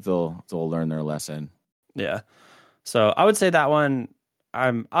they'll learn their lesson. Yeah. So I would say that one.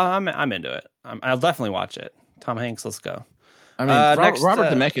 I'm into it. I'll definitely watch it. Tom Hanks, let's go. I mean, Robert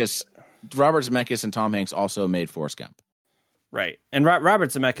Zemeckis and Tom Hanks also made Forrest Gump. Right. And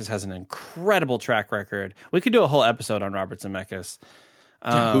Robert Zemeckis has an incredible track record. We could do a whole episode on Robert Zemeckis.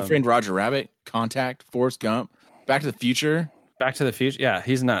 Who Framed Roger Rabbit, Contact, Forrest Gump, Back to the Future. Back to the Future. Yeah,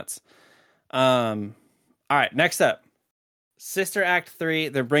 he's nuts. All right, next up. Sister Act 3.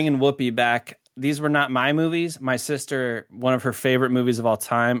 They're bringing Whoopi back. These were not my movies. My sister, one of her favorite movies of all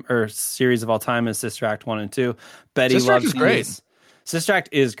time, or series of all time, is Sister Act 1 and 2. Betty Sister loves Act is great. Sister Act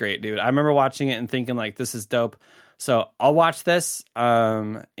is great, dude. I remember watching it and thinking, like, this is dope. So I'll watch this,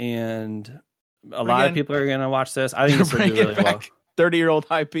 and a lot of people are going to watch this. I think this will do really well. 30-year-old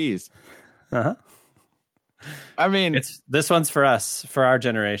IPs. Uh-huh. I mean, this one's for us, for our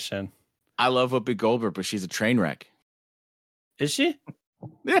generation. I love Whoopi Goldberg, but she's a train wreck. Is she?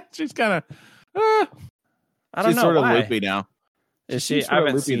 Yeah, she's kind of. I don't know. She's sort of why. loopy now. Is she? I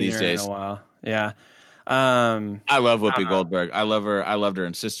haven't seen these days in a while. Yeah. I love Whoopi Goldberg. I love her. I loved her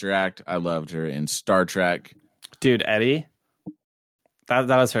in Sister Act. I loved her in Star Trek. Dude, Eddie. That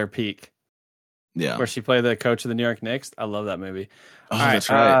was her peak. Yeah. Where she played the coach of the New York Knicks. I love that movie. Oh, that's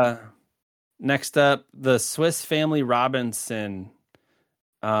right. Next up, The Swiss Family Robinson.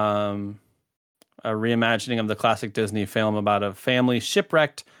 A reimagining of the classic Disney film about a family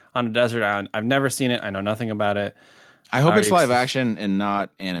shipwrecked on a desert island. I've never seen it. I know nothing about it. I hope it's live action and not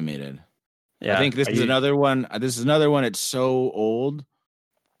animated. Yeah. I think this is another one. This is another one. It's so old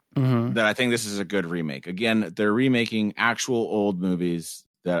that I think this is a good remake. Again, they're remaking actual old movies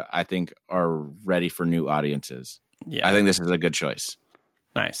that I think are ready for new audiences. Yeah. I think this is a good choice.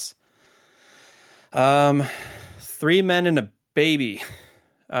 Nice. Three Men and a Baby.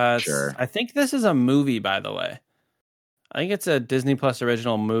 Sure. I think this is a movie, by the way. I think it's a Disney Plus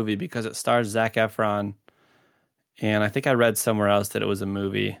original movie because it stars Zac Efron. And I think I read somewhere else that it was a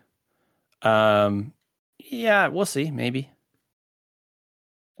movie. Yeah, we'll see. Maybe.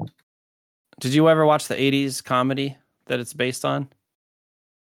 Did you ever watch the 80s comedy that it's based on?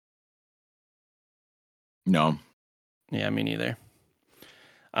 No. Yeah, me neither.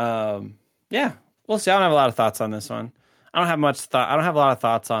 Yeah, we'll see. I don't have a lot of thoughts on this one. I don't have a lot of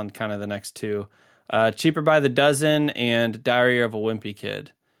thoughts on kind of the next two. Cheaper by the Dozen and Diary of a Wimpy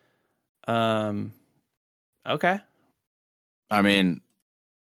Kid. Okay. I mean,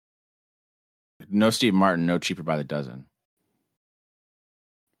 no Steve Martin, no Cheaper by the Dozen.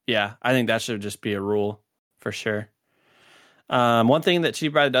 Yeah, I think that should just be a rule for sure. One thing that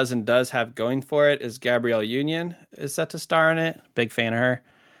Cheaper by the Dozen does have going for it is Gabrielle Union is set to star in it. Big fan of her.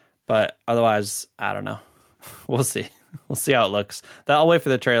 But otherwise, I don't know. We'll see. We'll see how it looks. I'll wait for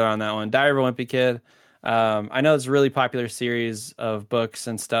the trailer on that one. Diary of a Wimpy Kid. I know it's a really popular series of books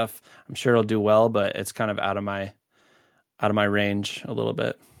and stuff. I'm sure it'll do well, but it's kind of out of my range a little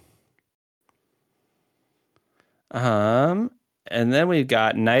bit. And then we've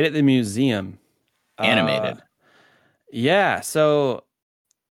got Night at the Museum. Animated. Yeah, so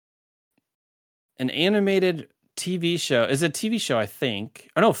an animated TV show. Is it a TV show, I think.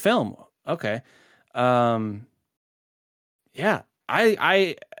 Oh no, film. Okay. Yeah,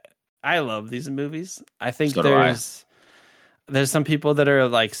 I love these movies. I think there's some people that are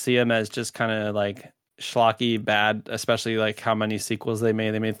like see them as just kind of like schlocky bad, especially like how many sequels they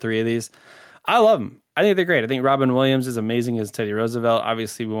made. They made 3 of these. I love them. I think they're great. I think Robin Williams is amazing as Teddy Roosevelt.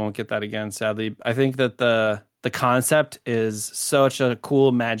 Obviously, we won't get that again, sadly. I think that the concept is such a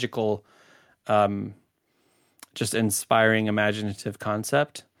cool, magical, just inspiring, imaginative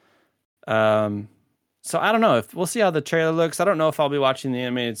concept. So I don't know if we'll see how the trailer looks. I don't know if I'll be watching the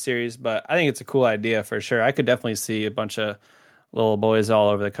animated series, but I think it's a cool idea for sure. I could definitely see a bunch of little boys all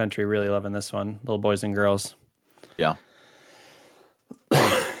over the country really loving this one. Little boys and girls. Yeah.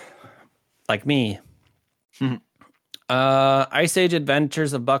 Like me. Ice Age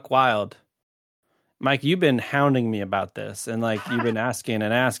Adventures of Buck Wild. Mike, you've been hounding me about this, and like you've been asking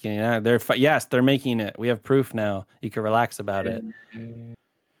and asking. Yes, they're making it. We have proof now. You can relax about it.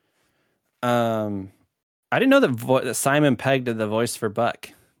 I didn't know that Simon Pegg did the voice for Buck.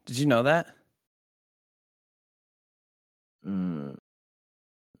 Did you know that?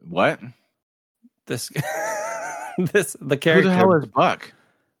 What? The character. Who the hell is Buck?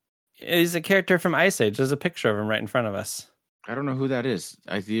 He's a character from Ice Age. There's a picture of him right in front of us. I don't know who that is.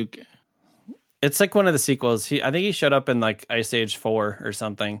 It's like one of the sequels. I think he showed up in like Ice Age 4 or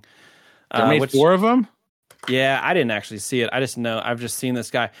something. They made 4 of them? Yeah, I didn't actually see it. I just know I've just seen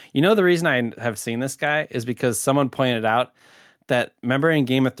this guy. You know, the reason I have seen this guy is because someone pointed out that, remember in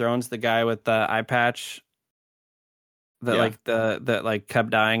Game of Thrones, the guy with the eye patch that kept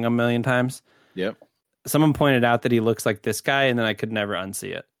dying a million times? Yep. Someone pointed out that he looks like this guy, and then I could never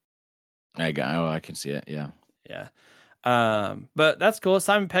unsee it. I can see it. Yeah. Yeah. But that's cool.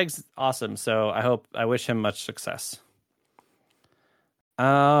 Simon Pegg's awesome. So I wish him much success.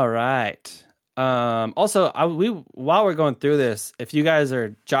 All right. Also, while we're going through this, if you guys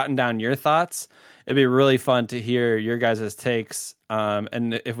are jotting down your thoughts, it'd be really fun to hear your guys' takes.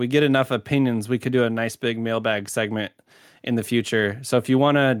 And if we get enough opinions, we could do a nice big mailbag segment in the future. So if you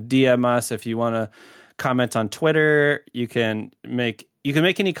want to DM us, if you want to comment on Twitter, you can make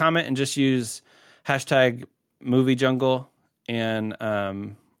any comment and just use hashtag Movie Jungle, and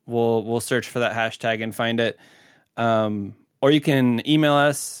we'll search for that hashtag and find it. Or you can email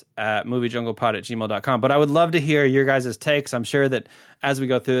us at moviejunglepod@gmail.com. But I would love to hear your guys' takes. I'm sure that as we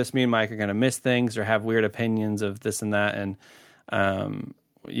go through this, me and Mike are going to miss things or have weird opinions of this and that. And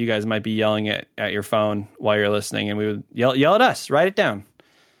you guys might be yelling at your phone while you're listening, and we would yell at us. Write it down.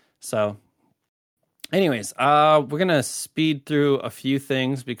 So anyways, we're going to speed through a few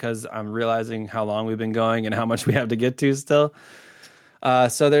things because I'm realizing how long we've been going and how much we have to get to still.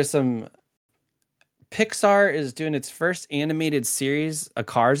 So there's some... Pixar is doing its first animated series, a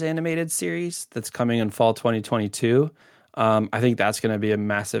Cars animated series that's coming in fall 2022. I think that's going to be a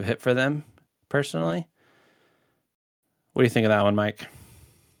massive hit for them, personally. What do you think of that one, Mike?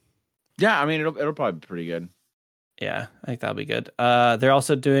 Yeah, I mean, it'll probably be pretty good. Yeah, I think that'll be good. They're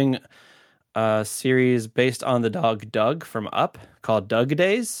also doing a series based on the dog Doug from Up called Doug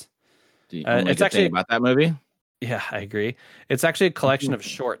Days. It's actually about that movie. Yeah, I agree. It's actually a collection of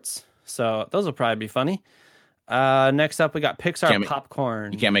shorts. So those will probably be funny. Next up, we got Pixar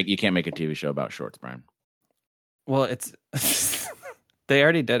Popcorn. You can't make a TV show about shorts, Brian. Well, it's they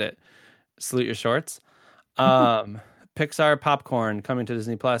already did it. salute your shorts. Pixar Popcorn coming to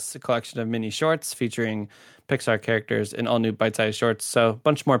Disney Plus, a collection of mini shorts featuring Pixar characters in all new bite-sized shorts. So a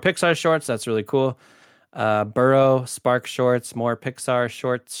bunch more Pixar shorts. That's really cool. Burrow, Spark shorts, more Pixar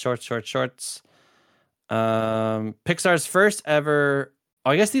shorts. Pixar's first ever.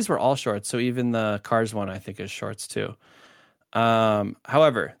 Oh, I guess these were all shorts. So even the Cars one, I think, is shorts too.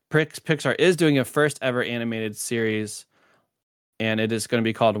 However, Pixar is doing a first ever animated series, and it is going to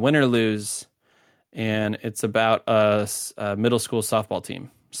be called Win or Lose. And it's about a middle school softball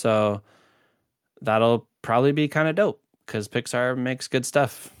team. So that'll probably be kind of dope because Pixar makes good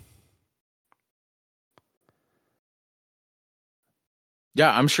stuff.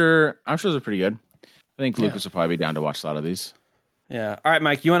 Yeah, I'm sure those are pretty good. I think Lucas will probably be down to watch a lot of these. Yeah. All right,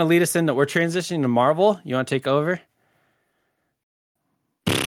 Mike, you want to lead us in? We're transitioning to Marvel. You want to take over?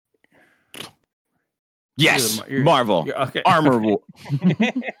 Yes, Marvel. Okay. Armor War.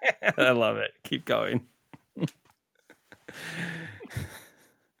 I love it. Keep going.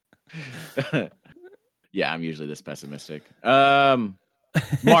 Yeah, I'm usually this pessimistic.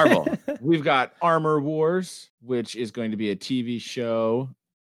 Marvel. We've got Armor Wars, which is going to be a TV show,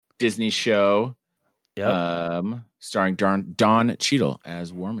 Disney show. Yep. Starring Don Cheadle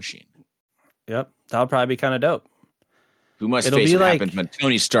as War Machine. Yep. That'll probably be kind of dope. Who must face what happens when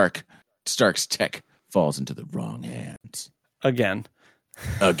Tony Stark's tech falls into the wrong hands. Again.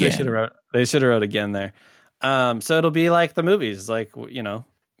 They should have wrote again there. So it'll be like the movies, like, you know,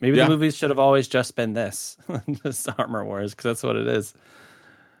 maybe the movies should have always just been this Armor Wars, because that's what it is.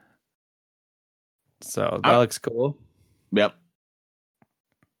 So that looks cool. Yep.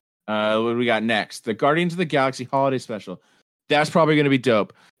 What do we got next? The Guardians of the Galaxy Holiday Special. That's probably going to be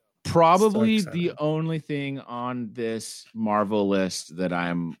dope. Probably the only thing on this Marvel list that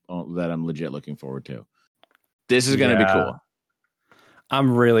I'm legit looking forward to. This is going to be cool.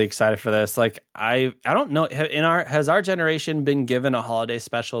 I'm really excited for this. Like, I don't know, has our generation been given a holiday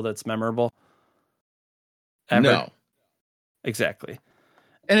special that's memorable? Ever? No. Exactly.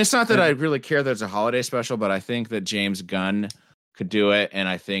 And it's not that I really care that it's a holiday special, but I think that James Gunn could do it, and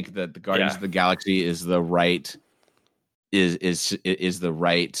I think that the Guardians of the Galaxy is the right is the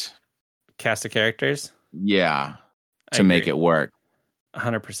right cast of characters. Yeah, to make it work.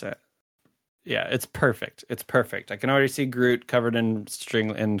 100%. Yeah, it's perfect. It's perfect. I can already see Groot covered in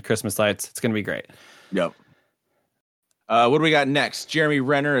string and Christmas lights. It's going to be great. Yep. What do we got next? Jeremy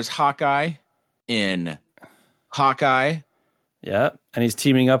Renner is Hawkeye in Hawkeye. Yeah, and he's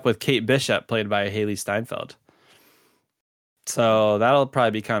teaming up with Kate Bishop, played by Haley Steinfeld. So that'll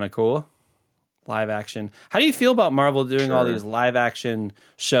probably be kind of cool. Live action. How do you feel about Marvel doing all these live action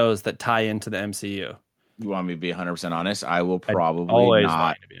shows that tie into the MCU? You want me to be 100% honest? I will probably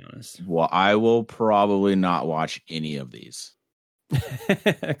not. To be honest, well, I will probably not watch any of these,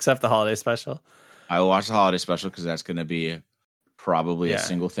 except the holiday special. I will watch the holiday special because that's going to be probably a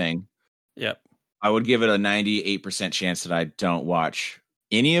single thing. Yep. I would give it a 98% chance that I don't watch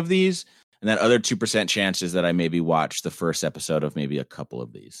any of these, and that other 2% chance is that I maybe watch the first episode of maybe a couple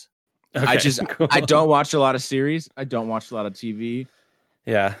of these. Okay, I don't watch a lot of series. I don't watch a lot of TV.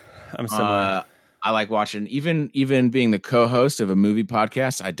 Yeah, I'm similar. I like watching, even being the co-host of a movie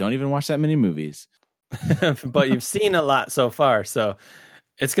podcast, I don't even watch that many movies. But you've seen a lot so far, so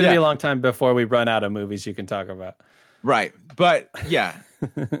it's going to be a long time before we run out of movies you can talk about. Right, but yeah.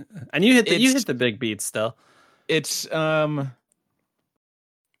 And you hit the big beats still. It's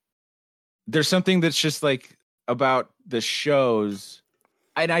there's something that's just like about the shows,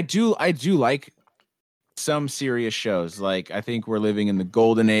 and I do like some serious shows. Like, I think we're living in the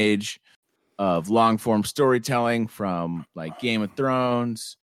golden age of long form storytelling, from like Game of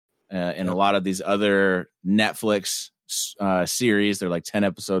Thrones and a lot of these other Netflix series. They're like 10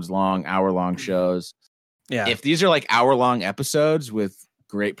 episodes long, hour-long shows. Yeah. If these are like hour-long episodes with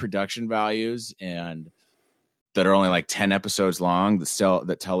great production values and that are only like 10 episodes long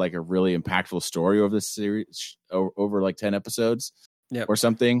that tell like a really impactful story over the series over like 10 episodes or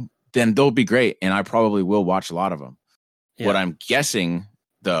something, then they'll be great. And I probably will watch a lot of them. Yeah. What I'm guessing,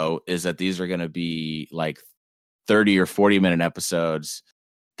 though, is that these are going to be like 30 or 40-minute episodes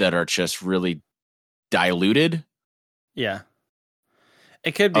that are just really diluted. Yeah.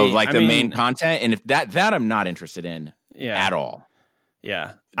 It could be of like main content. And if that I'm not interested in at all.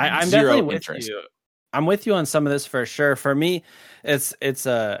 Yeah. I'm definitely with you. I'm with you on some of this for sure. For me, it's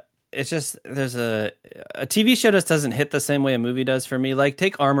just there's a TV show just doesn't hit the same way a movie does for me. Like,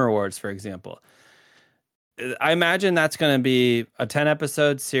 take Armor Wars, for example. I imagine that's going to be a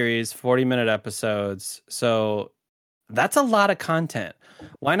 10-episode series, 40-minute episodes. So that's a lot of content.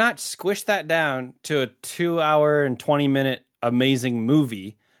 Why not squish that down to a 2-hour and 20-minute amazing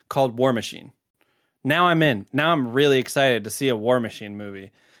movie called War Machine. Now I'm in. Now I'm really excited to see a War Machine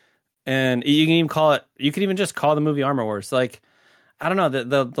movie. And you can even call it, you could even just call the movie Armor Wars. Like, I don't know,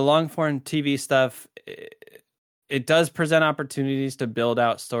 the long form TV stuff, it does present opportunities to build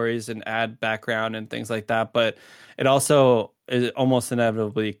out stories and add background and things like that. But it also almost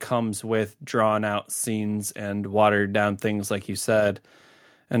inevitably comes with drawn out scenes and watered down things, like you said.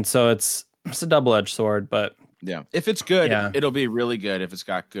 And so it's a double-edged sword, but yeah, if it's good, it'll be really good. If it's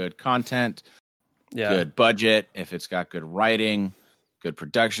got good content, good budget, if it's got good writing, good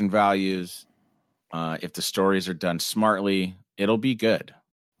production values, if the stories are done smartly, it'll be good.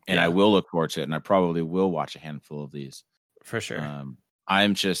 And I will look forward to it, and I probably will watch a handful of these. For sure.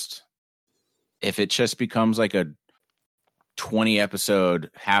 If it just becomes like a 20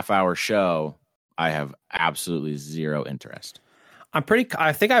 episode half-hour show, I have absolutely zero interest. I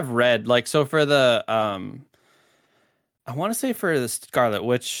think I've read, like, so for the I want to say for the Scarlet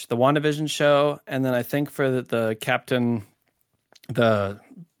Witch, the WandaVision show, and then I think for the Captain, the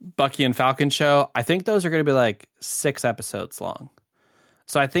Bucky and Falcon show, I think those are going to be like 6 episodes long.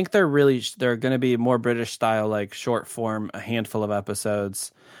 So I think they're going to be more British style, like short form, a handful of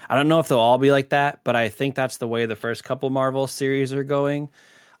episodes. I don't know if they'll all be like that, but I think that's the way the first couple Marvel series are going.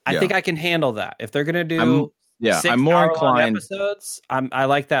 I think I can handle that. If they're going to do I'm more inclined episodes, I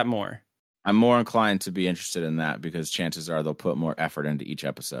like that more. I'm more inclined to be interested in that because chances are they'll put more effort into each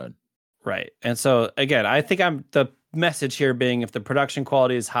episode. Right. And so again, I think the message here being, if the production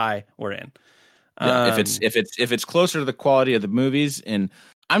quality is high, we're in. Yeah, if it's closer to the quality of the movies, and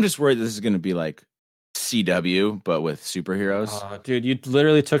I'm just worried this is going to be like CW but with superheroes. Oh, dude, you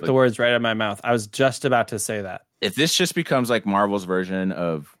literally took the words right out of my mouth. I was just about to say that. If this just becomes like Marvel's version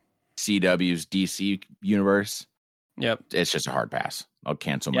of CW's DC universe, it's just a hard pass. I'll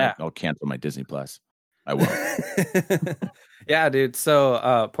cancel my Disney Plus. I will. Yeah, dude.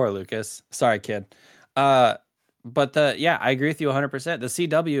 So poor Lucas. Sorry, kid. But I agree with you 100%. The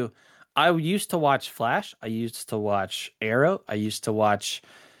CW, I used to watch Flash. I used to watch Arrow. I used to watch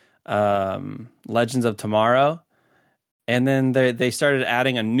Legends of Tomorrow. And then they started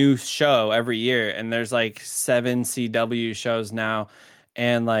adding a new show every year. And there's like 7 CW shows now.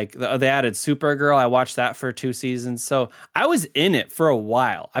 And like they added Supergirl. I watched that for 2 seasons. So I was in it for a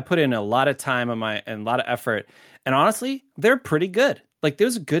while. I put in a lot of time and a lot of effort. And honestly, they're pretty good. Like, it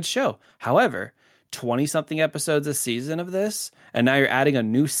was a good show. However, 20-something episodes a season of this, and now you're adding a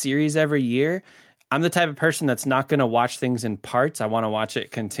new series every year. I'm the type of person that's not going to watch things in parts. I want to watch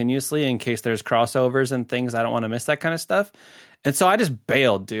it continuously in case there's crossovers and things. I don't want to miss that kind of stuff. And so I just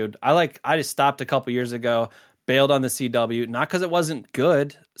bailed, dude. I just stopped a couple years ago, bailed on the CW, not because it wasn't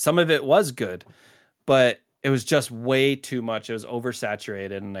good. Some of it was good, but it was just way too much. It was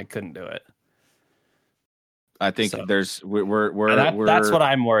oversaturated, and I couldn't do it. I think that's what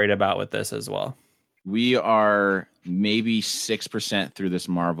I'm worried about with this as well. We are maybe 6% through this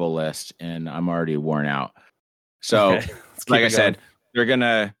Marvel list, and I'm already worn out. So, like I said, we're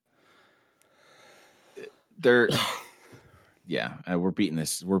beating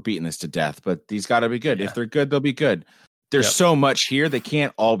this to death. But these got to be good. Yeah. If they're good, they'll be good. There's so much here; they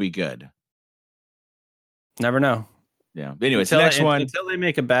can't all be good. Never know. Yeah. But anyways, until they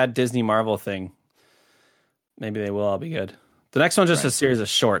make a bad Disney Marvel thing, maybe they will all be good. The next one's just a series of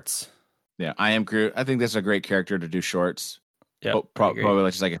shorts. Yeah, I Am Groot. I think that's a great character to do shorts. Yeah,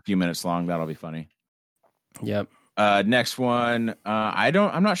 probably just like a few minutes long. That'll be funny. Yep. Next one.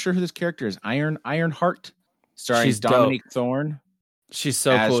 I'm not sure who this character is. Ironheart, starring Dominique Thorne. She's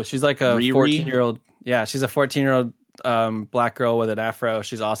so cool. She's like a 14-year-old. Yeah, she's a 14-year-old black girl with an afro.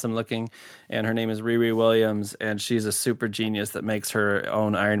 She's awesome looking, and her name is Riri Williams, and she's a super genius that makes her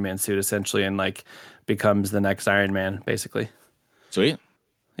own Iron Man suit essentially, and like becomes the next Iron Man basically. Sweet.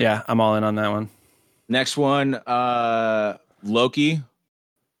 Yeah, I'm all in on that one. Next one, Loki.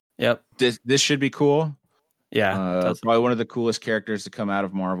 Yep. This should be cool. Yeah. Probably one of the coolest characters to come out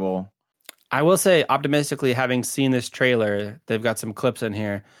of Marvel. I will say, optimistically, having seen this trailer, they've got some clips in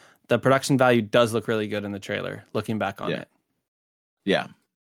here. The production value does look really good in the trailer, looking back on it. Yeah.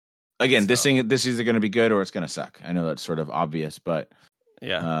 Again, this is either going to be good or it's going to suck. I know that's sort of obvious, but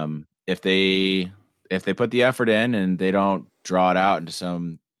if they put the effort in and they don't draw it out into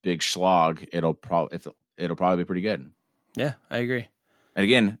some big slog, it'll probably be pretty good. Yeah, I agree. And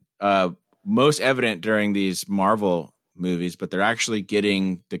again, most evident during these Marvel movies, but they're actually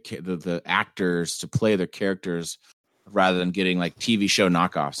getting the actors to play their characters rather than getting like TV show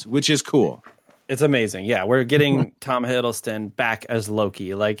knockoffs, which is cool. It's amazing. Yeah, we're getting Tom Hiddleston back as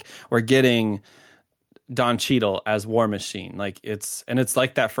Loki. Like, we're getting Don Cheadle as War Machine. Like, it's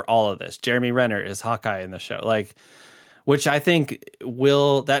like that for all of this. Jeremy Renner is Hawkeye in the show. Like, which I think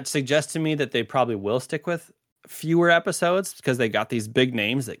that suggests to me that they probably will stick with fewer episodes because they got these big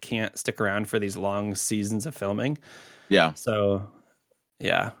names that can't stick around for these long seasons of filming. Yeah. So,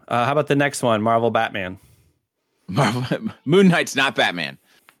 yeah. How about the next one, Marvel Batman? Moon Knight's not Batman.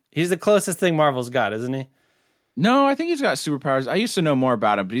 He's the closest thing Marvel's got, isn't he? No, I think he's got superpowers. I used to know more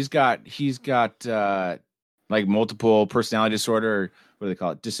about him, but he's got like multiple personality disorder. What do they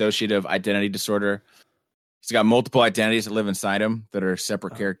call it? Dissociative identity disorder. He's got multiple identities that live inside him that are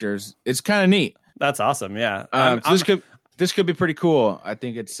separate characters. It's kind of neat. That's awesome. Yeah. So this could be pretty cool. I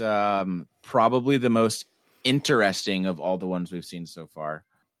think it's probably the most interesting of all the ones we've seen so far.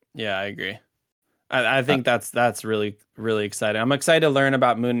 Yeah, I agree. I think that's really, really exciting. I'm excited to learn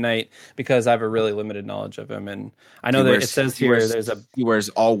about Moon Knight because I have a really limited knowledge of him, and I know it says he wears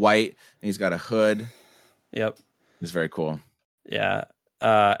all white and he's got a hood. Yep, it's very cool. Yeah,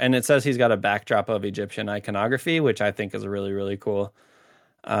 and it says he's got a backdrop of Egyptian iconography, which I think is really, really cool.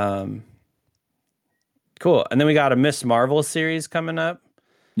 Cool, and then we got a Miss Marvel series coming up.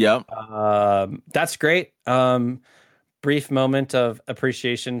 Yep, that's great. Brief moment of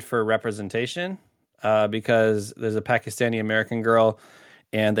appreciation for representation. Because there's a Pakistani American girl,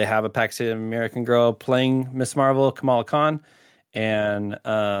 and they have a Pakistani American girl playing Miss Marvel, Kamala Khan. And,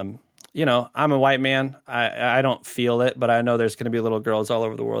 I'm a white man. I don't feel it, but I know there's going to be little girls all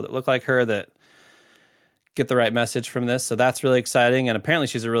over the world that look like her that get the right message from this. So that's really exciting. And apparently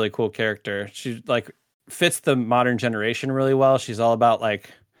she's a really cool character. She fits the modern generation really well. She's all about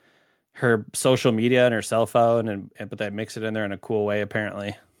her social media and her cell phone, but they mix it in there in a cool way,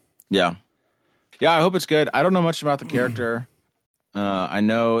 apparently. Yeah. Yeah, I hope it's good. I don't know much about the character. I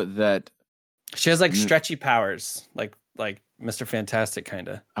know that she has stretchy powers, like Mr. Fantastic kind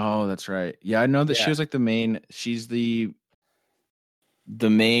of. Oh, that's right. Yeah, I know that she was the main. She's the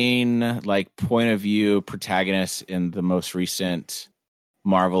main point of view protagonist in the most recent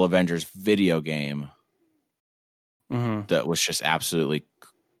Marvel Avengers video game. Mm-hmm. That was just absolutely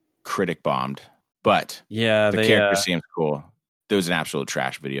critic bombed. But yeah, the character seems cool. It was an absolute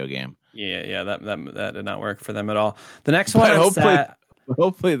trash video game. Yeah, that did not work for them at all. The next one,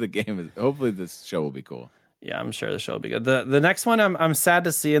 hopefully this show will be cool. Yeah, I'm sure the show will be good. The next one, I'm sad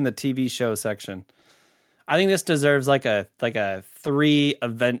to see in the TV show section. I think this deserves a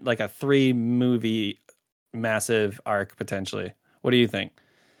 3 movie massive arc potentially. What do you think?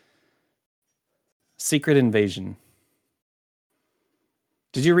 Secret Invasion.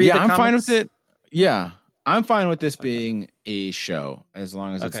 Did you read? Yeah, I'm fine with it. Yeah. I'm fine with this being a show as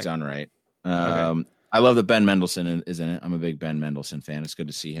long as it's done right. Okay. I love that Ben Mendelsohn is in it. I'm a big Ben Mendelsohn fan. It's good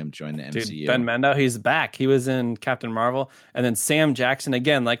to see him join the MCU. Dude, Ben Mendo, he's back. He was in Captain Marvel. And then Sam Jackson,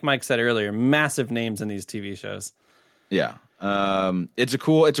 again, like Mike said earlier, massive names in these TV shows. Yeah. It's a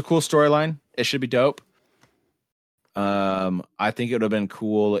cool storyline. It should be dope. I think it would have been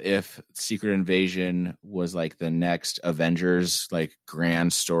cool if Secret Invasion was the next Avengers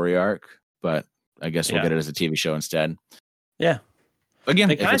grand story arc, but I guess we'll get it as a TV show instead. Yeah. Again,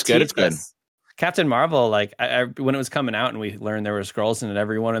 if it's good, it's good. Captain Marvel, when it was coming out and we learned there were Skrulls in it,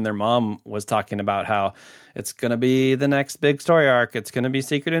 everyone and their mom was talking about how it's going to be the next big story arc. It's going to be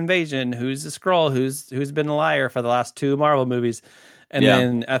Secret Invasion. Who's the Skrull? Who's been a liar for the last 2 Marvel movies? And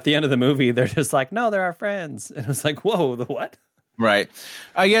then at the end of the movie, they're just no, they're our friends. And it was whoa, the what? Right.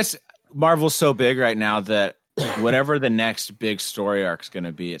 I guess Marvel's so big right now that whatever the next big story arc is going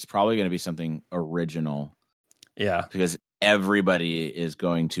to be, it's probably going to be something original. Yeah. Because everybody is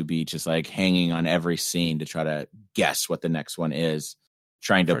going to be just hanging on every scene to try to guess what the next one is,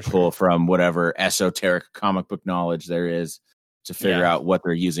 trying to pull from whatever esoteric comic book knowledge there is to figure out what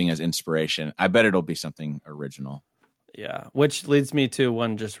they're using as inspiration. I bet it'll be something original. Yeah, which leads me to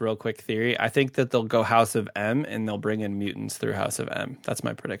one just real quick theory. I think that they'll go House of M and they'll bring in mutants through House of M. That's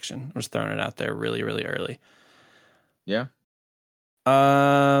my prediction. I'm just throwing it out there really, really early. Yeah.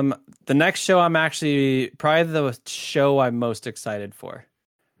 The next show I'm actually probably the show I'm most excited for.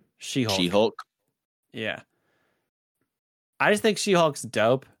 She-Hulk. She-Hulk? Yeah. I just think She-Hulk's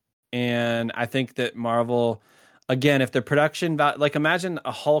dope. And I think that Marvel, again, if the production, imagine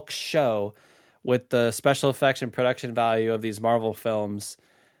a Hulk show with the special effects and production value of these Marvel films,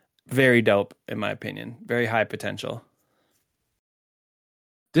 very dope, in my opinion. Very high potential.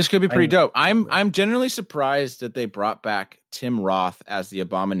 This could be pretty dope. I'm generally surprised that they brought back Tim Roth as the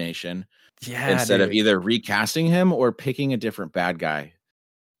Abomination instead of either recasting him or picking a different bad guy.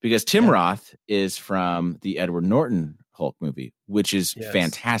 Because Tim Roth is from the Edward Norton Hulk movie, which is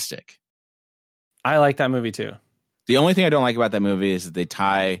fantastic. I like that movie too. The only thing I don't like about that movie is that they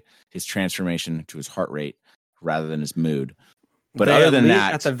tie his transformation to his heart rate rather than his mood. But other than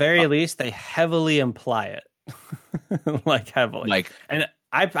that, at the very least, they heavily imply it. like heavily. Like, and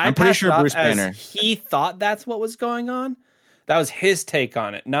I'm pretty sure Bruce Banner. He thought that's what was going on. That was his take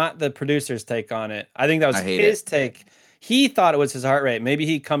on it, not the producer's take on it. I think that was his take. He thought it was his heart rate. Maybe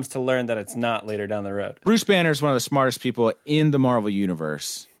he comes to learn that it's not later down the road. Bruce Banner is one of the smartest people in the Marvel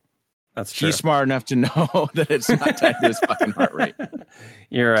universe. That's true. He's smart enough to know that it's not tied to his fucking heart rate.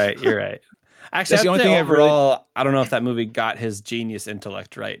 You're right. Actually, that's the only thing overall. I don't know if that movie got his genius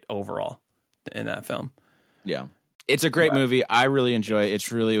intellect right overall in that film. Yeah, it's a great movie. I really enjoy it.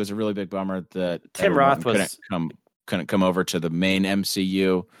 It was a really big bummer that Tim Roth couldn't come over to the main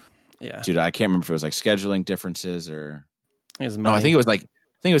MCU. Yeah, dude, I can't remember if it was like scheduling differences or. No, I think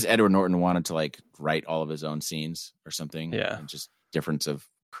it was Edward Norton wanted to like write all of his own scenes or something. Yeah, and just difference of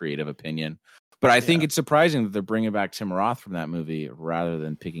creative opinion. But I think it's surprising that they're bringing back Tim Roth from that movie rather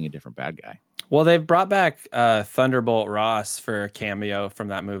than picking a different bad guy. Well, they've brought back Thunderbolt Ross for a cameo from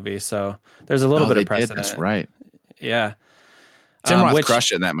that movie, so there's a little bit of precedent. That's right. Yeah, Tim Roth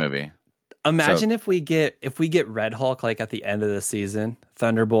crushed it in that movie. Imagine if we get Red Hulk like at the end of the season,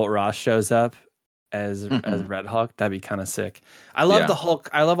 Thunderbolt Ross shows up as Red Hulk. That'd be kind of sick. I love the Hulk.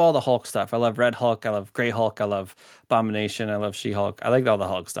 I love all the Hulk stuff. I love Red Hulk. I love Grey Hulk. I love Abomination. I love She-Hulk. I like all the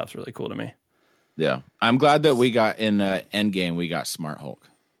Hulk stuff's really cool to me. Yeah, I'm glad that we got in Endgame. We got Smart Hulk.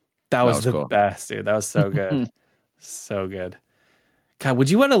 That was the best, dude. That was so good, so good. God, would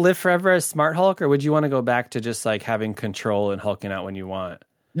you want to live forever as Smart Hulk, or would you want to go back to just like having control and hulking out when you want?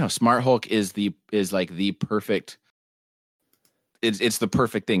 No, Smart Hulk is like the perfect. It's the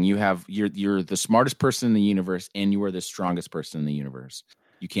perfect thing. You're the smartest person in the universe, and you are the strongest person in the universe.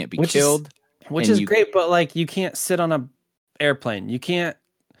 You can't be killed, which is great. But like, you can't sit on a airplane. You can't.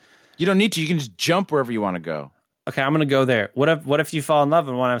 You don't need to. You can just jump wherever you want to go. Okay, I'm gonna go there. What if you fall in love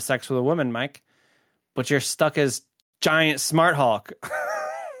and want to have sex with a woman, Mike? But you're stuck as giant Smart Hulk.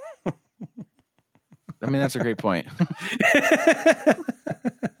 I mean, that's a great point.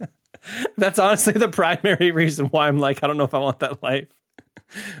 That's honestly the primary reason why I'm like, I don't know if I want that life.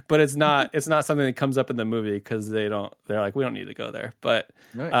 But it's not something that comes up in the movie because they're like, we don't need to go there. But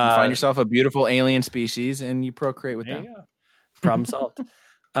right. You find yourself a beautiful alien species and you procreate with them. Problem solved.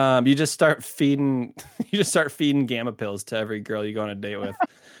 You just start feeding gamma pills to every girl you go on a date with.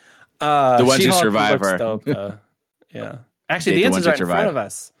 The ones who survive are yeah. Actually, the answer's right in front of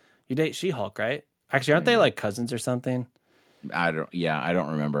us. You date She-Hulk, right? Actually, aren't they like cousins or something? I don't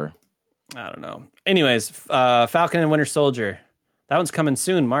remember. I don't know. Anyways, Falcon and Winter Soldier. That one's coming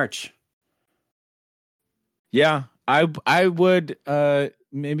soon, March. Yeah, I would.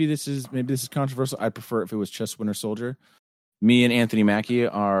 Maybe this is controversial. I'd prefer if it was just Winter Soldier. Me and Anthony Mackie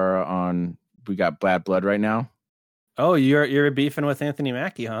are on. We got bad blood right now. Oh, you're beefing with Anthony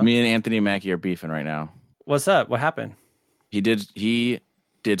Mackie, huh? Me and Anthony Mackie are beefing right now. What's up? What happened? He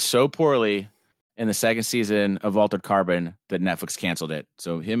did so poorly in the second season of Altered Carbon that Netflix canceled it.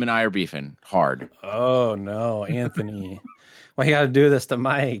 So him and I are beefing hard. Oh no, Anthony! Why you got to do this to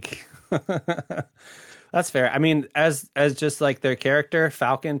Mike? That's fair. I mean, as just like their character,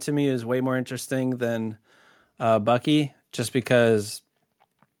 Falcon to me is way more interesting than Bucky, just because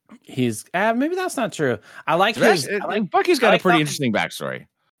he's maybe that's not true. I like Bucky's got a pretty interesting backstory.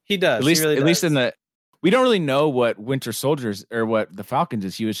 He does. At least in the we don't really know what Winter Soldiers or what the Falcons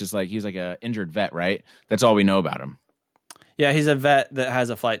is. He was like a injured vet, right? That's all we know about him. Yeah, he's a vet that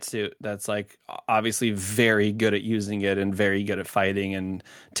has a flight suit that's like obviously very good at using it and very good at fighting and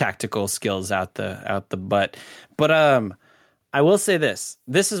tactical skills out the butt. But I will say this.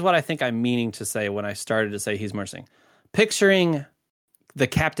 This is what I think I'm meaning to say when I started to say he's more interesting. Picturing the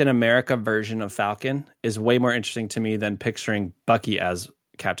Captain America version of Falcon is way more interesting to me than picturing Bucky as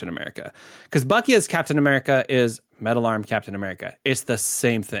Captain America. Because Bucky as Captain America is Metal Arm Captain America. It's the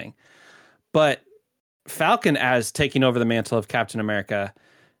same thing. But Falcon as taking over the mantle of Captain America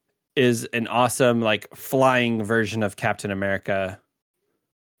is an awesome like flying version of Captain America.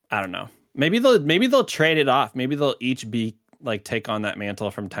 I don't know. Maybe they'll trade it off. Maybe they'll each be like take on that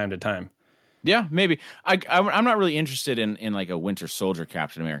mantle from time to time. Yeah, maybe. I'm not really interested in like a Winter Soldier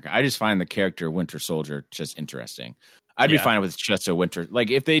Captain America. I just find the character Winter Soldier just interesting. I'd be fine with just a Winter.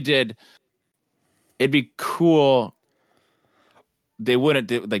 Like if they did, it'd be cool. They wouldn't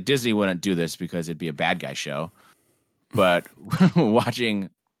do, like Disney wouldn't do this because it'd be a bad guy show. But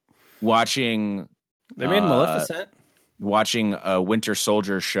watching they made Maleficent. Watching a Winter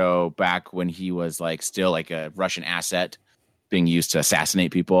Soldier show back when he was like still like a Russian asset being used to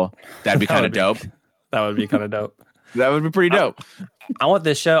assassinate people. That'd be kind of dope. That would be kind of dope. That would be pretty dope. I want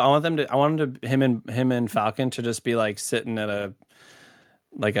this show. I want him and Falcon to just be like sitting at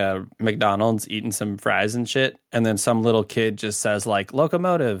like a McDonald's eating some fries and shit, and then some little kid just says like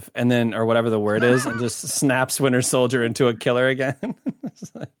locomotive, and then or whatever the word is, and just snaps Winter Soldier into a killer again.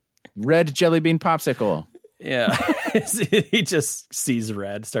 Like, red jelly bean popsicle. yeah, he just sees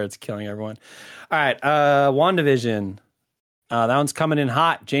red, starts killing everyone. All right, WandaVision. That one's coming in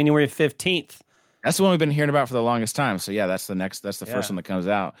hot, January 15th. That's the one we've been hearing about for the longest time. So yeah, that's the first one that comes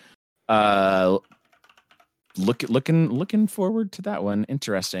out. Looking forward to that one.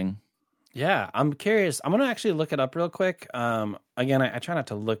 Interesting. Yeah, I'm curious. I'm gonna actually look it up real quick. Again, I try not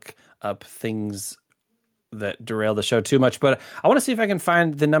to look up things that derail the show too much, but I want to see if I can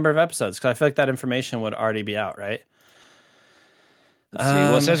find the number of episodes because I feel like that information would already be out, right? Let's see.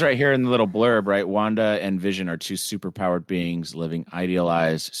 Well, it says right here in the little blurb, right? Wanda and Vision are two superpowered beings living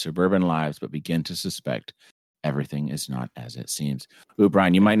idealized suburban lives, but begin to suspect everything is not as it seems. Ooh,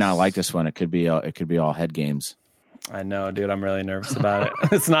 Brian, you might not like this one. It could be all head games. I know, dude. I'm really nervous about it.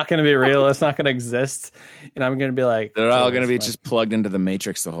 It's not going to be real. It's not going to exist. And I'm going to be like, they're all going to be just plugged into the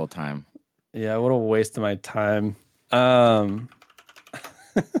Matrix the whole time. Yeah, what a waste of my time.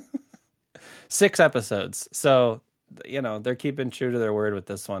 6 episodes. So, they're keeping true to their word with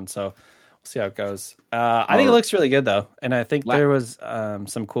this one. So we'll see how it goes. I think it looks really good, though. And I think there was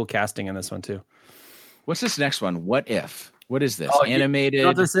some cool casting in this one, too. What's this next one? What If? What is this? Oh, Animated. You know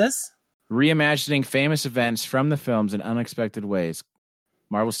what this is? Reimagining famous events from the films in unexpected ways.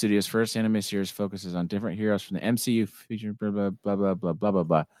 Marvel Studios' first anime series focuses on different heroes from the MCU, featuring blah, blah, blah, blah, blah, blah, blah,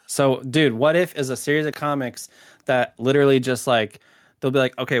 blah. So, dude, What If is a series of comics that literally just like, they'll be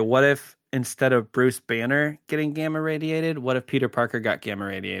like, okay, what if instead of Bruce Banner getting gamma radiated, what if Peter Parker got gamma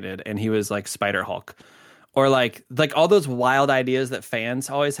radiated and he was like Spider Hulk? Or like all those wild ideas that fans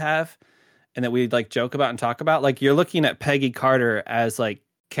always have and that we like joke about and talk about. Like you're looking at Peggy Carter as like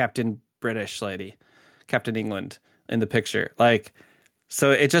Captain British lady, Captain England in the picture. Like,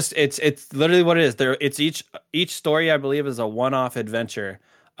 so it's literally what it is. There, it's each story I believe is a one-off adventure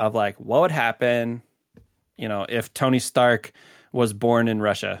of like what would happen, if Tony Stark was born in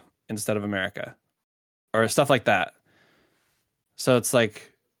Russia instead of America, or stuff like that. So it's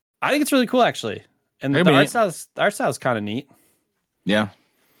like, I think it's really cool actually, and the art style is kind of neat. Yeah.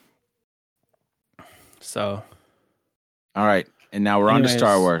 So, all right, and now we're on to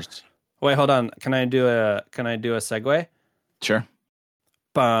Star Wars. Wait, hold on. Can I do a segue? Sure.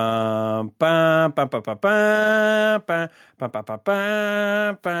 Bum, bum, bum, bum, bum, bum, bum, bum, bum,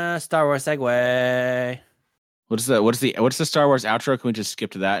 bum, bum, Star Wars segue. What's the Star Wars outro? Can we just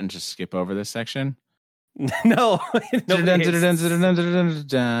skip to that and just skip over this section? No. That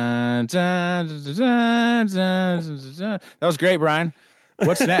was great, Brian.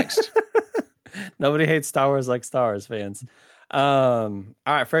 What's next? Nobody hates Star Wars like Star Wars fans. All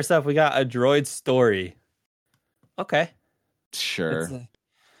right, first up, we got A Droid Story. Okay. Sure.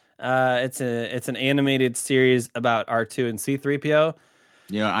 It's an animated series about R2 and C-3PO.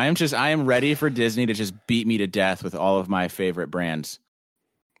 I am ready for Disney to just beat me to death with all of my favorite brands.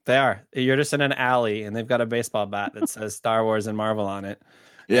 They are. You're just in an alley and they've got a baseball bat that says Star Wars and Marvel on it.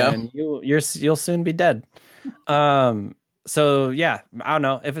 Yeah. And you'll soon be dead. So yeah, I don't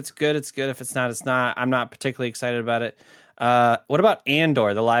know. If it's good, it's good. If it's not, it's not. I'm not particularly excited about it. What about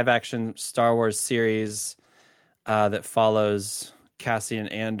Andor, the live action Star Wars series that follows Cassian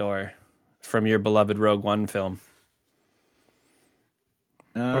Andor from your beloved Rogue One film?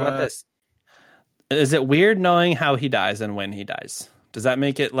 What about this? Is it weird knowing how he dies and when he dies? Does that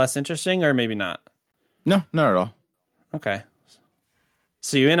make it less interesting or maybe not? No, not at all. Okay.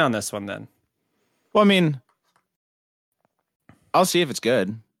 So you in on this one then? Well, I mean, I'll see if it's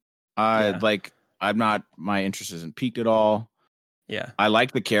good. My interest isn't peaked at all. Yeah. I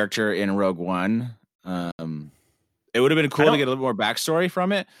like the character in Rogue One. It would have been cool to get a little more backstory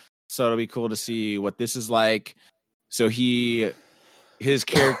from it. So it'll be cool to see what this is like. So his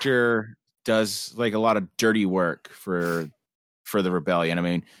character does like a lot of dirty work for the rebellion. I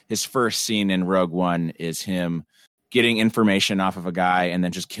mean, his first scene in Rogue One is him getting information off of a guy and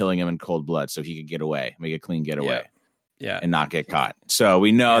then just killing him in cold blood so he could get away, make a clean getaway. Yeah. And not get caught. So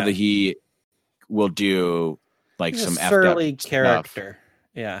we know that he will do like he's some a surly character.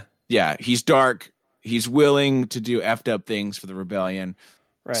 Stuff. Yeah. Yeah. He's dark. He's willing to do effed up things for the rebellion.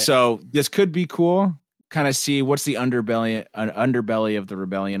 Right. So this could be cool. Kind of see what's the underbelly of the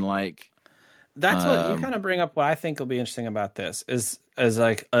rebellion like. That's what you kind of bring up. What I think will be interesting about this is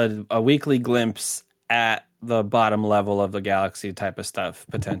like a weekly glimpse at the bottom level of the galaxy type of stuff,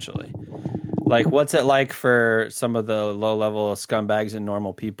 potentially. Like, what's it like for some of the low level scumbags and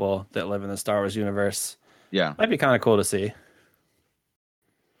normal people that live in the Star Wars universe? Yeah. Might be kind of cool to see.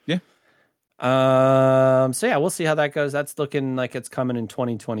 Yeah. So yeah, we'll see how that goes. That's looking like it's coming in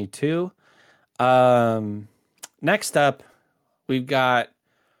 2022. Next up, we've got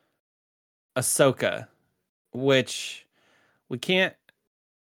Ahsoka, which we can't.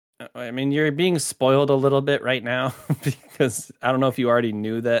 I mean, you're being spoiled a little bit right now because I don't know if you already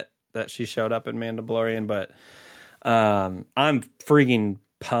knew that she showed up in Mandalorian, but I'm freaking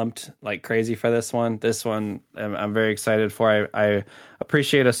pumped like crazy for this one. This one I'm very excited for. I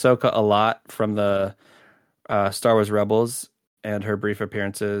appreciate Ahsoka a lot from the Star Wars Rebels and her brief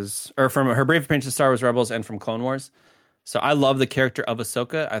appearances, or from her brief appearance in Star Wars Rebels and from Clone Wars. So I love the character of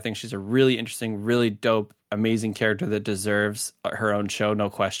Ahsoka. I think she's a really interesting, really dope, amazing character that deserves her own show, no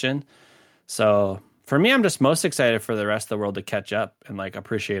question. So for me, I'm just most excited for the rest of the world to catch up and like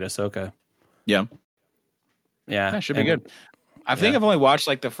appreciate Ahsoka. Yeah. Yeah. That should be good. I think I've only watched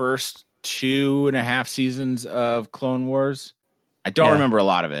like the first 2.5 seasons of Clone Wars. I don't remember a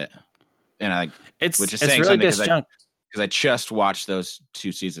lot of it. And it's saying really disjunct because I just watched those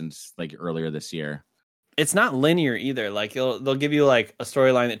 2 seasons like earlier this year. It's not linear either. Like they'll give you like a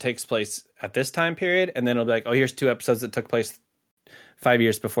storyline that takes place at this time period, and then it'll be like, oh, here's 2 episodes that took place 5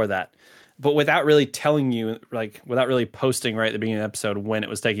 years before that. But without really telling you, like without really posting right at the beginning of the episode when it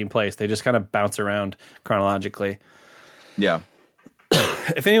was taking place, they just kind of bounce around chronologically. Yeah.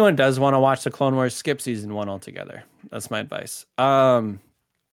 If anyone does want to watch the Clone Wars, skip season 1 altogether. That's my advice. I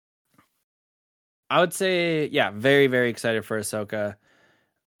would say, very, very excited for Ahsoka.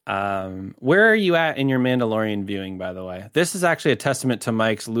 Where are you at in your Mandalorian viewing, by the way? This is actually a testament to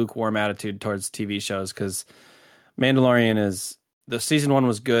Mike's lukewarm attitude towards TV shows, because Mandalorian the season 1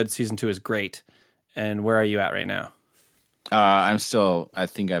 was good, season 2 is great. And where are you at right now? I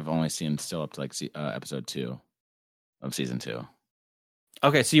think I've only seen still up to like episode 2 of season 2.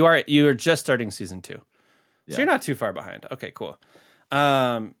 Okay, so you're just starting season 2. So you're not too far behind. Okay, cool.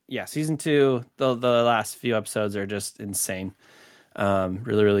 Season 2, the last few episodes are just insane.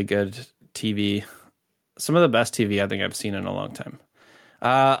 Really, really good TV. Some of the best TV I think I've seen in a long time.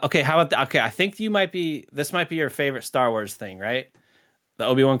 Okay, how about I think this might be your favorite Star Wars thing, right? The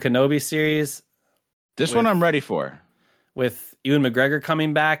Obi-Wan Kenobi series. This one I'm ready for. With Ewan McGregor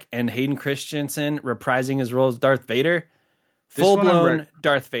coming back and Hayden Christensen reprising his role as Darth Vader. Full-blown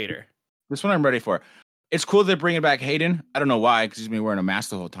Darth Vader. This one I'm ready for. It's cool they're bringing back Hayden. I don't know why, because he's been wearing a mask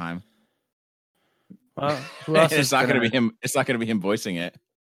the whole time. Well, who else it's not going to be him. It's not going to be him voicing it.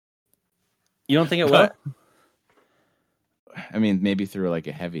 You don't think it will? I mean, maybe through like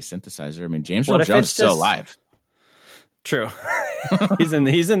a heavy synthesizer. I mean, James Earl Jones is still alive. True. he's in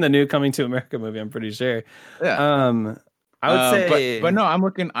the new Coming to America movie, I'm pretty sure. Yeah. I would say, but no,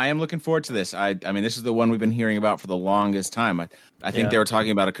 I am looking forward to this. I mean, this is the one we've been hearing about for the longest time. I think they were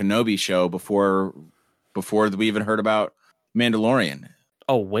talking about a Kenobi show before we even heard about Mandalorian.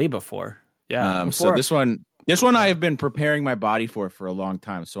 Oh, way before. Yeah. So this one I have been preparing my body for a long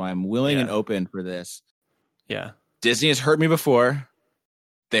time. So I'm willing and open for this. Yeah. Disney has hurt me before.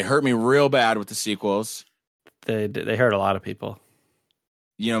 They hurt me real bad with the sequels. They hurt a lot of people.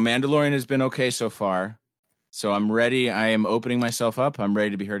 You know, Mandalorian has been okay so far. So I'm ready. I am opening myself up. I'm ready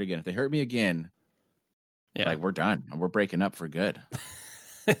to be hurt again. If they hurt me again, like we're done. We're breaking up for good.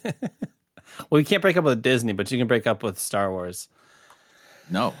 Well, you can't break up with Disney, but you can break up with Star Wars.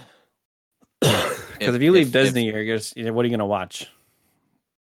 No. Because if you leave Disney, you're just, what are you going to watch?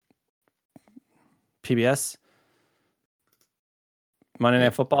 PBS? Monday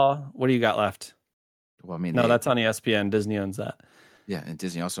Night Football? What do you got left? Well, I mean, that's on ESPN. Disney owns that. Yeah, and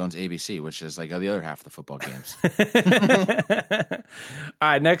Disney also owns ABC, which is like the other half of the football games. All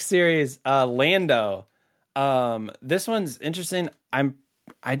right, next series, Lando. This one's interesting.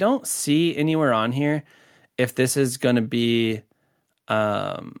 I don't see anywhere on here if this is going to be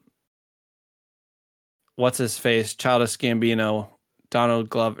what's his face, Childish Gambino, Donald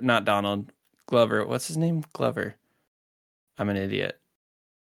Glover, not Donald Glover. What's his name? Glover. I'm an idiot.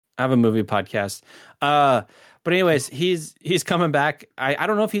 I have a movie podcast. But anyways, he's coming back. I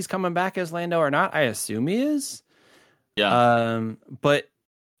don't know if he's coming back as Lando or not. I assume he is. Yeah. But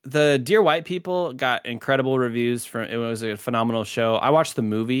the Dear White People got incredible reviews it was a phenomenal show. I watched the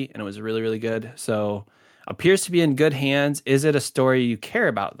movie and it was really, really good. So appears to be in good hands. Is it a story you care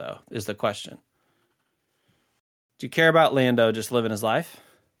about though? Is the question. Do you care about Lando just living his life?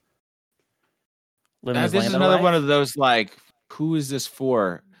 This is another one of those like, who is this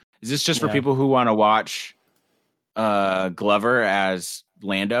for? Is this just for people who want to watch Glover as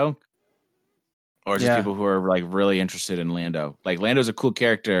Lando? Or just people who are like really interested in Lando? Like Lando's a cool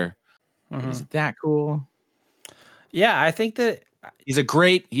character. Mm-hmm. Is it that cool? Yeah, I think that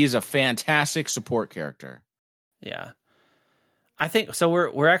he's a fantastic support character. Yeah. I think so.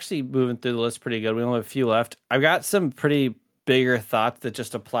 We're actually moving through the list pretty good. We only have a few left. I've got some pretty bigger thoughts that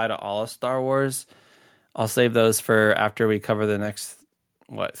just apply to all of Star Wars. I'll save those for after we cover the next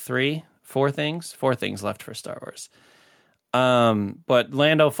four things left for Star Wars. But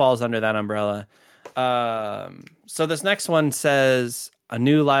Lando falls under that umbrella. So this next one says a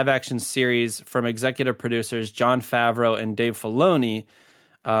new live action series from executive producers Jon Favreau and Dave Filoni.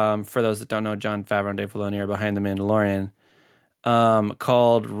 For those that don't know, Jon Favreau and Dave Filoni are behind The Mandalorian.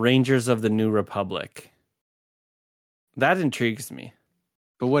 Called Rangers of the New Republic. That intrigues me.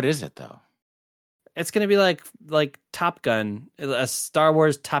 But what is it though? It's going to be like Top Gun, a Star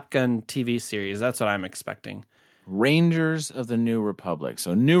Wars Top Gun TV series. That's what I'm expecting. Rangers of the New Republic.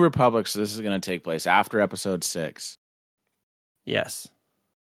 So New Republic, so this is going to take place after episode 6. Yes.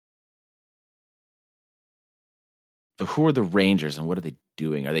 So who are the Rangers and what are they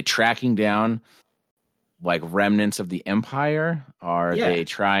doing? Are they tracking down like remnants of the Empire? Are they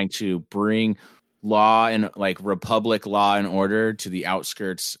trying to bring law and like Republic law and order to the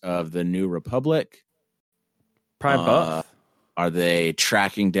outskirts of the New Republic? Probably both. Are they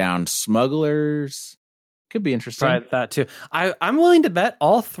tracking down smugglers? Could be interesting. Probably that too. I'm willing to bet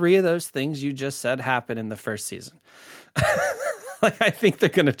all three of those things you just said happen in the first season. Like, I think they're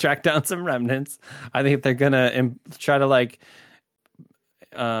going to track down some remnants. I think they're going to try to like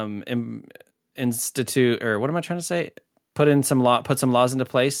institute, or what am I trying to say? Put some laws into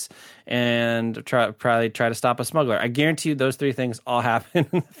place and probably try to stop a smuggler. I guarantee you those three things all happen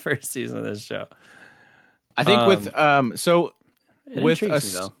in the first season of this show. I think with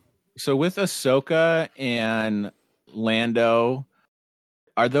Ahsoka and Lando,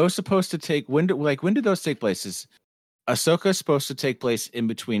 are those supposed to take when do those take place? Is Ahsoka supposed to take place in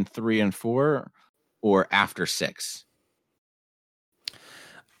between 3 and 4 or after 6?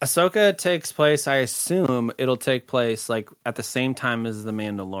 Ahsoka takes place, I assume it'll take place like at the same time as The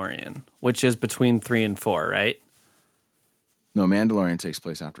Mandalorian, which is between 3 and 4, right? No, Mandalorian takes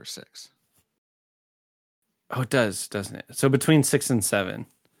place after 6. Oh, it does, doesn't it? So between 6 and 7.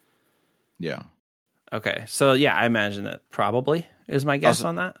 Yeah. Okay. So yeah, I imagine that probably is my guess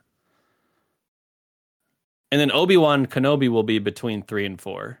on that. And then Obi-Wan Kenobi will be between 3 and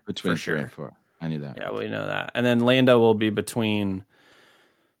 4. Between 3 and 4. I knew that. Yeah, we know that. And then Lando will be between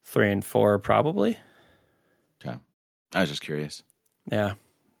 3 and 4, probably. Okay. I was just curious. Yeah.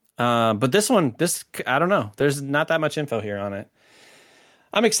 But this one, I don't know. There's not that much info here on it.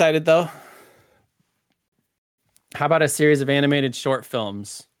 I'm excited, though. How about a series of animated short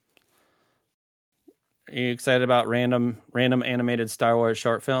films? Are you excited about random animated Star Wars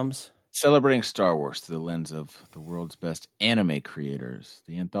short films? Celebrating Star Wars through the lens of the world's best anime creators,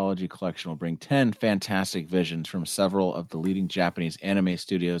 the anthology collection will bring 10 fantastic visions from several of the leading Japanese anime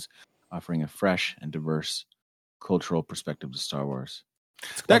studios, offering a fresh and diverse cultural perspective to Star Wars.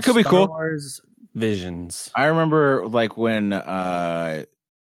 That could be cool. Star Wars Visions. I remember like when the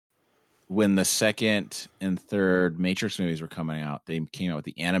second and third Matrix movies were coming out, they came out with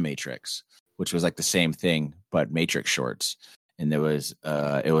the Animatrix, which was like the same thing but Matrix shorts. And it was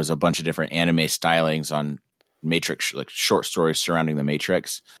a bunch of different anime stylings on Matrix, like short stories surrounding the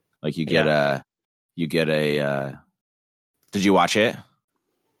Matrix. Like you get a. Did you watch it?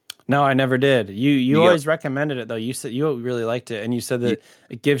 No, I never did. You always recommended it though. You said you really liked it, and you said that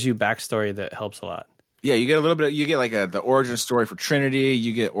it gives you backstory that helps a lot. Yeah, you get a little bit. You get like the origin story for Trinity.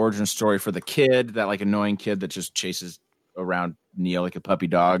 You get origin story for the kid, that like annoying kid that just chases around Neo like a puppy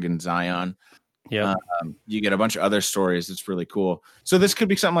dog, and Zion. Yeah, you get a bunch of other stories. It's really cool. So this could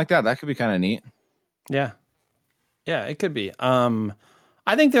be something like that. That could be kind of neat. Yeah, it could be.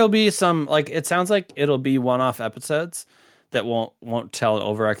 I think there'll be some, like, it sounds like it'll be one-off episodes that won't tell an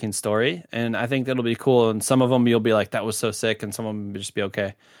overarching story, and I think that'll be cool. And some of them you'll be like, that was so sick, and some of them will just be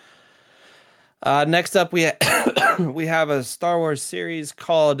okay. Next up, we we have a Star Wars series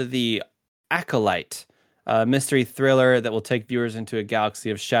called The Acolyte. A mystery thriller that will take viewers into a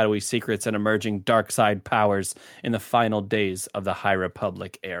galaxy of shadowy secrets and emerging dark side powers in the final days of the High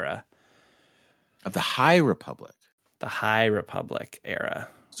Republic era. Of the High Republic? The High Republic era.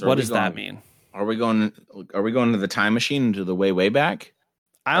 So what does that mean? Are we going to the time machine into the way back?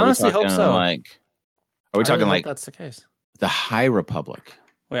 I honestly hope so. Are we talking like that's the case? The High Republic.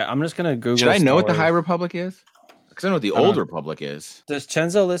 Wait, I'm just gonna Google. Should I know what the High Republic is? Because I know what the Old Republic is. Does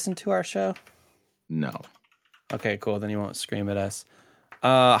Chenzo listen to our show? No. Okay, cool. Then he won't scream at us.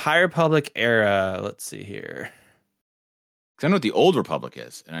 High Republic era. Let's see here. Because I know what the Old Republic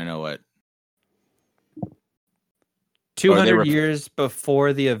is, and I know what 200 years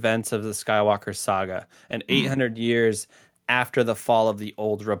before the events of the Skywalker saga, and 800 years after the fall of the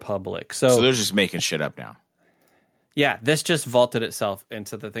Old Republic. So they're just making shit up now. Yeah, this just vaulted itself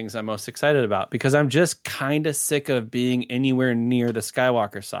into the things I'm most excited about because I'm just kind of sick of being anywhere near the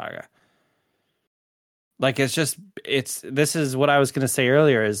Skywalker saga. Like this is what I was going to say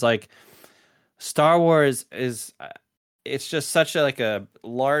earlier is like Star Wars is it's just such a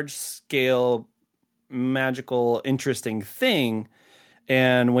large scale magical interesting thing,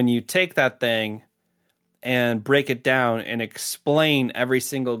 and when you take that thing and break it down and explain every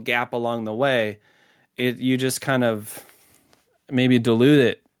single gap along the way, you just kind of maybe dilute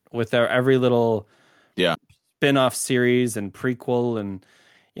it with every little spin-off series and prequel and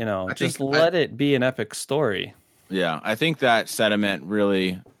let it be an epic story. Yeah, I think that sentiment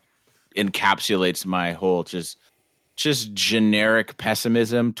really encapsulates my whole just generic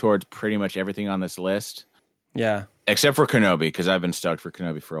pessimism towards pretty much everything on this list. Yeah. Except for Kenobi, because I've been stoked for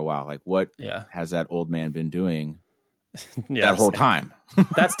Kenobi for a while. Like, what has that old man been doing that whole time?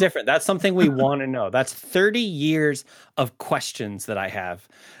 That's different. That's something we want to know. That's 30 years of questions that I have.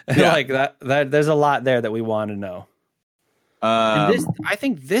 Yeah. Like that there's a lot there that we want to know. And I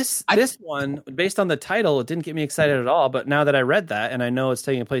think this one, based on the title, it didn't get me excited at all. But now that I read that and I know it's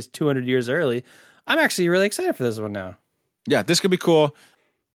taking place 200 years early, I'm actually really excited for this one now. Yeah, this could be cool.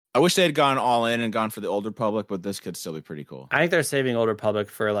 I wish they had gone all in and gone for the Old Republic, but this could still be pretty cool. I think they're saving Old Republic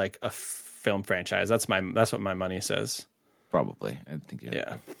for like a film franchise. That's what my money says. Probably, I think.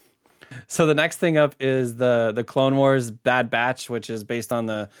 Yeah. So the next thing up is the Clone Wars Bad Batch, which is based on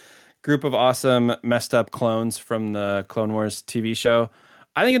the group of awesome messed up clones from the Clone Wars TV show.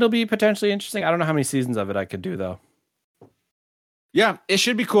 I think it'll be potentially interesting. I don't know how many seasons of it I could do though. Yeah, it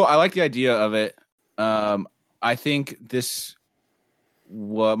should be cool. I like the idea of it. I think this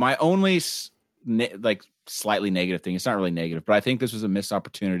was my only slightly negative thing. It's not really negative, but I think this was a missed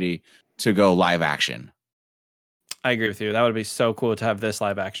opportunity to go live action. I agree with you. That would be so cool to have this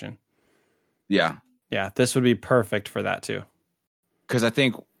live action. Yeah. Yeah, this would be perfect for that too. Because I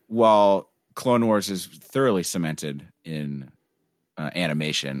think while Clone Wars is thoroughly cemented in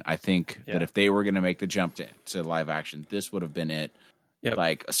animation, I think that if they were going to make the jump to live action, this would have been it. Yep.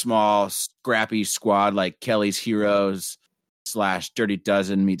 Like a small, scrappy squad like Kelly's Heroes / Dirty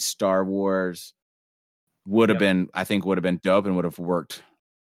Dozen meets Star Wars would have been dope and would have worked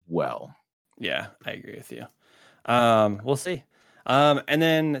well. Yeah, I agree with you. We'll see. And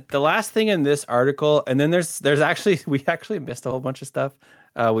then the last thing in this article, and then there's actually we actually missed a whole bunch of stuff.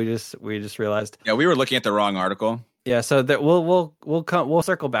 We just realized. Yeah, we were looking at the wrong article. Yeah, so that we'll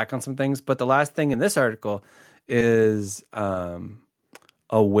circle back on some things, but the last thing in this article is a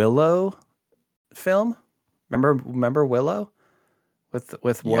Willow film. Remember Willow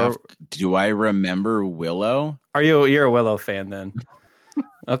with War? Do I remember Willow? You're a Willow fan then?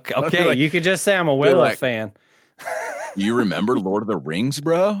 Okay, you could just say I'm a Willow fan. You remember Lord of the Rings,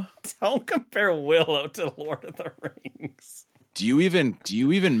 bro? Don't compare Willow to Lord of the Rings. Do you even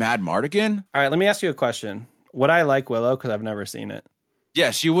Mad Mardigan? All right, let me ask you a question. Would I like Willow? Because I've never seen it.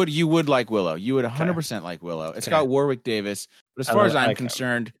 Yes, you would. You would like Willow. You would 100% like Willow. It's got Warwick Davis, but as far as I'm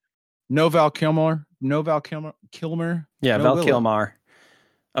concerned, no Val Kilmer. Yeah, no Val Willow. Kilmer.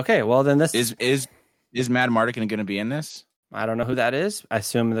 Okay, well then this is Mad Mardigan going to be in this? I don't know who that is. I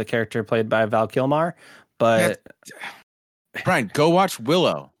assume the character played by Val Kilmer, but Brian, go watch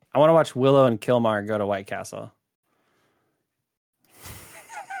Willow. I want to watch Willow and Kilmer go to White Castle.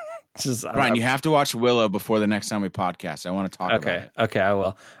 Brian, you have to watch Willow before the next time we podcast. I want to talk about it. Okay, I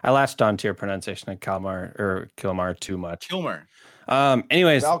will. I latched on to your pronunciation of Kilmer too much. Kilmer.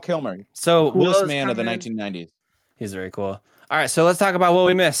 Anyways, Val Kilmer. So coolest man of the 1990s. He's very cool. All right, so let's talk about what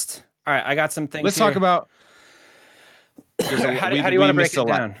we missed. All right, I got some things. Let's talk about. How do you want to break it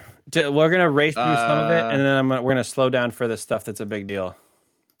down? We're gonna race through some of it, and then we're gonna slow down for the stuff that's a big deal.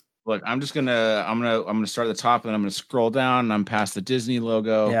 Look, I'm gonna start at the top, and I'm gonna scroll down, and I'm past the Disney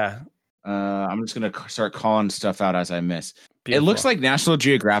logo. Yeah. I'm just gonna start calling stuff out as I miss. Beautiful. It looks like National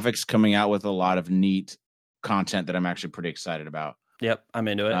Geographic's coming out with a lot of neat content that I'm actually pretty excited about. Yep, I'm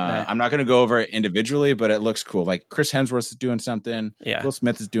into it. I'm not gonna go over it individually, but it looks cool. Like Chris Hemsworth is doing something. Yeah. Will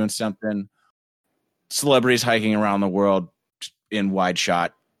Smith is doing something. Celebrities hiking around the world in wide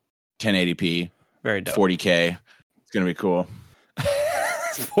shot, 1080p, very dope. 40K. It's gonna be cool.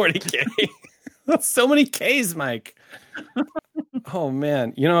 40K. That's so many Ks, Mike. Oh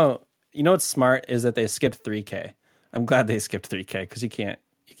man, you know what's smart is that they skipped 3K. I'm glad they skipped 3K because you can't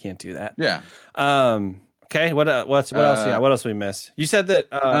do that. Yeah. Okay. What else? Yeah. What else we miss? You said that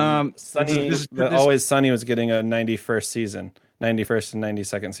Sunny, Always Sunny was getting a 91st season, 91st and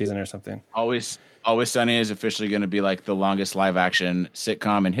 92nd season or something. Always Sunny is officially going to be like the longest live action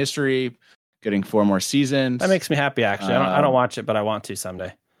sitcom in history, getting 4 more seasons. That makes me happy. Actually, I don't watch it, but I want to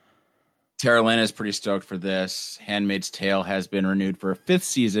someday. Tara Lynn is pretty stoked for this. Handmaid's Tale has been renewed for a 5th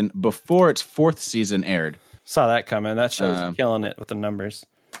season before its 4th season aired. Saw that coming. That show's killing it with the numbers.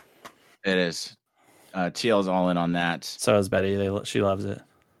 It is. TL is all in on that. So is Betty. She loves it.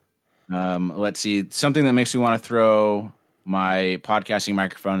 Let's see. Something that makes me want to throw my podcasting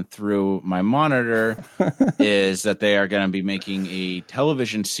microphone through my monitor is that they are going to be making a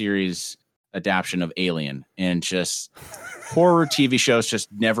television series adaptation of Alien, and just horror TV shows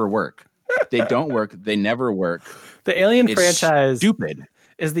just never work. They don't work. They never work. The Alien franchise stupid.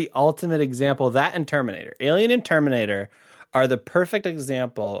 Is the ultimate example. That and Terminator. Alien and Terminator are the perfect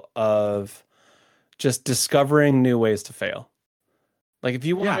example of just discovering new ways to fail. Like if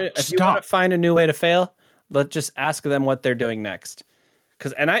you want to find a new way to fail, let's just ask them what they're doing next.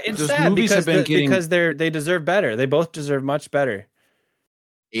 It's those sad movies because they deserve better. They both deserve much better.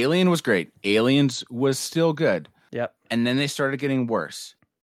 Alien was great. Aliens was still good. Yep. And then they started getting worse.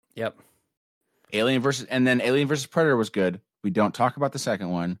 Yep. Alien versus Predator was good. We don't talk about the second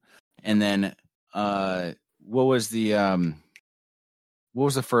one. And then what was the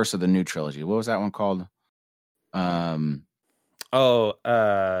first of the new trilogy? What was that one called? Really,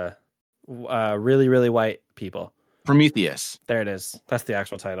 really white people. Prometheus. There it is. That's the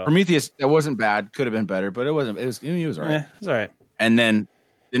actual title. Prometheus. That wasn't bad. Could have been better, but it wasn't. It was all right. Yeah, it was all right. And then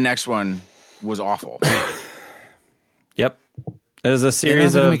the next one was awful. Yep. It was a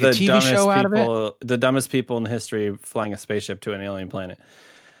series of the dumbest people in history flying a spaceship to an alien planet.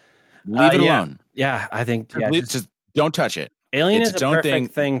 Leave it alone. Yeah, I think just don't touch it. Alien is a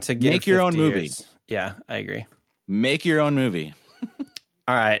perfect thing to give. Make your own movie. Yeah, I agree. Make your own movie.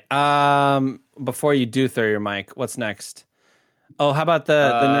 All right. Before you do throw your mic, what's next? Oh, how about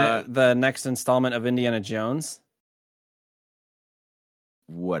the next installment of Indiana Jones?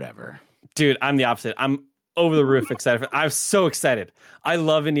 Whatever. Dude, I'm the opposite. I'm over the roof excited. I'm so excited. I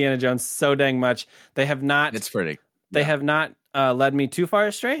love Indiana Jones so dang much. They have not. It's pretty. They have not led me too far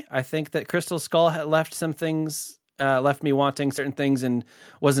astray. I think that Crystal Skull had left some things, left me wanting certain things, and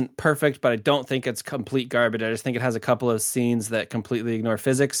wasn't perfect. But I don't think it's complete garbage. I just think it has a couple of scenes that completely ignore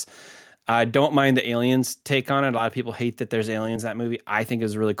physics. I don't mind the aliens take on it. A lot of people hate that there's aliens in that movie. I think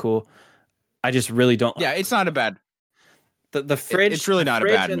is really cool. I just really don't. Yeah, it's not a bad. The fridge. It's really not a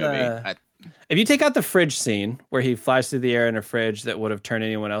bad movie. If you take out the fridge scene where he flies through the air in a fridge that would have turned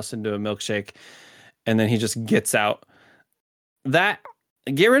anyone else into a milkshake, and then he just gets out,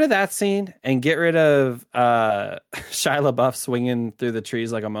 get rid of that scene and get rid of Shia LaBeouf swinging through the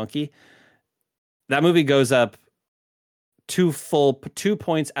trees like a monkey. That movie goes up 2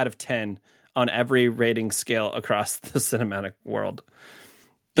 points out of 10 on every rating scale across the cinematic world.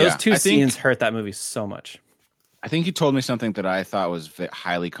 Those two scenes hurt that movie so much. I think you told me something that I thought was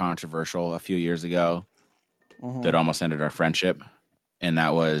highly controversial a few years ago that almost ended our friendship. And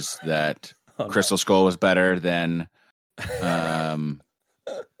that was that Crystal Skull was better than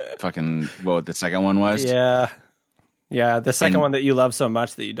fucking what the second one was. Yeah. The second one that you love so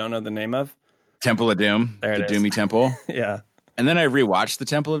much that you don't know the name of. Temple of Doom. There it the is. Doomy Temple. Yeah. And then I rewatched the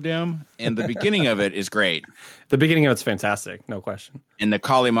Temple of Doom, and the beginning of it is great. The beginning of it's fantastic, no question. And the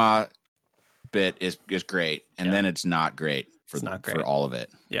Kali Ma bit is great, and then it's not great for all of it.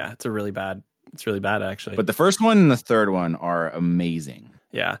 Yeah, it's really bad actually. But the first one and the third one are amazing.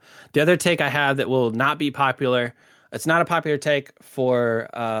 Yeah. The other take I have that will not be popular. It's not a popular take for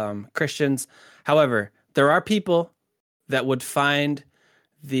Christians. However, there are people that would find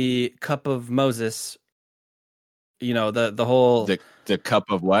the cup of Moses, the whole the cup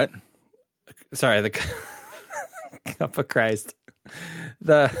of what? Sorry, the cup of Christ.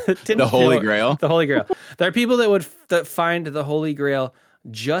 The Holy Grail. The Holy Grail. There are people that find the Holy Grail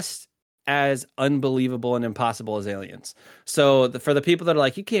just as unbelievable and impossible as aliens. So for the people that are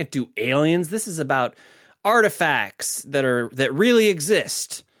like, you can't do aliens, this is about artifacts that really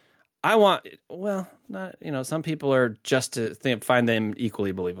exist. Some people are just to find them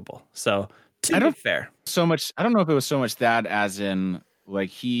equally believable. So to be fair, so much. I don't know if it was so much that as in like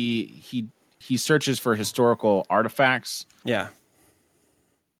he searches for historical artifacts. Yeah.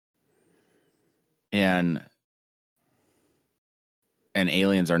 And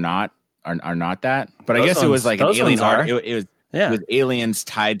aliens are not that, but those I guess ones, it was like an alien art. It was aliens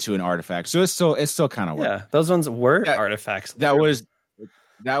tied to an artifact, so it's still kind of yeah. Those ones were artifacts. That was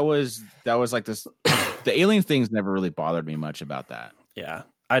like this. The alien things never really bothered me much about that. Yeah,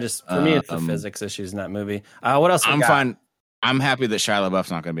 for me it's the physics issues in that movie. What else? I'm fine. I'm happy that Shia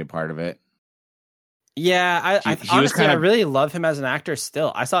LaBeouf's not going to be a part of it. Yeah, I really love him as an actor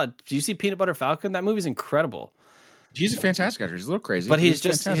still. Do you see Peanut Butter Falcon? That movie's incredible. He's a fantastic actor. He's a little crazy. But he was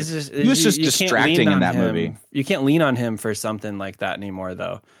just distracting in that movie. You can't lean on him for something like that anymore,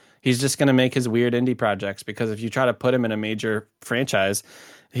 though. He's just going to make his weird indie projects, because if you try to put him in a major franchise,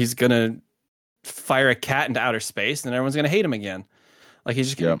 he's going to fire a cat into outer space and everyone's going to hate him again. Like, he's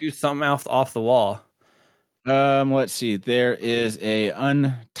just going to do something off the wall. Let's see. There is a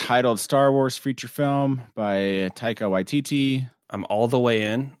untitled Star Wars feature film by Taika Waititi. I'm all the way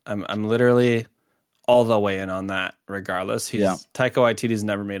in. I'm literally all the way in on that. Regardless, Taika Waititi's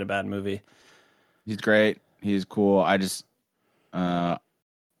never made a bad movie. He's great. He's cool. I just, it'll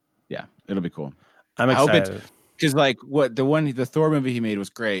be cool. I'm excited. I hope because like the Thor movie he made was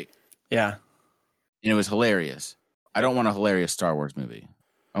great. Yeah, and it was hilarious. I don't want a hilarious Star Wars movie.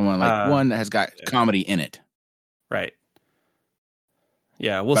 I want one that has got comedy in it. Right.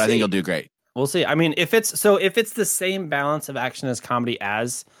 Yeah, we'll see. I think he'll do great. We'll see. I mean, if it's the same balance of action as comedy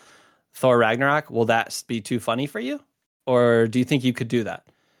as Thor Ragnarok, will that be too funny for you? Or do you think you could do that?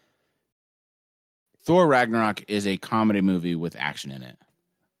 Thor Ragnarok is a comedy movie with action in it.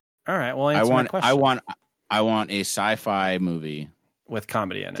 All right. Well, answer my question. I want a sci-fi movie with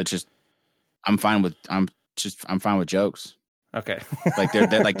comedy in it. I'm fine with jokes. Okay.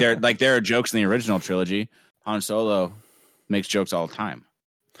 there are jokes in the original trilogy. Han Solo makes jokes all the time.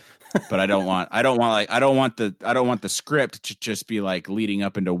 But I don't want the script to just be like leading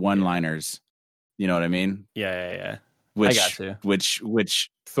up into one-liners. You know what I mean? Yeah. Which, I got you.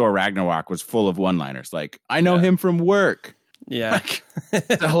 Which Thor Ragnarok was full of one-liners. Like, I know him from work. Yeah. Like,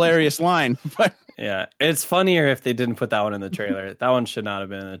 it's a hilarious line. But yeah, it's funnier if they didn't put that one in the trailer. That one should not have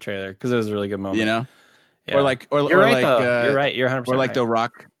been in the trailer because it was a really good moment. You know? Yeah. Or like, you're right. You're right. You're 100%. Or like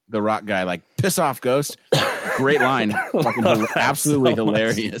right. the rock guy, like, piss off, Ghost. Great line. Absolutely so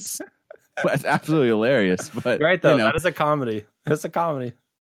hilarious. It's absolutely hilarious. But you're right, though. That is a comedy. It's a comedy.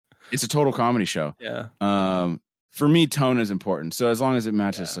 It's a total comedy show. Yeah. For me, tone is important. So as long as it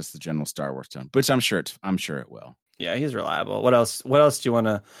matches just the general Star Wars tone, which I'm sure it will. Yeah, he's reliable. What else do you want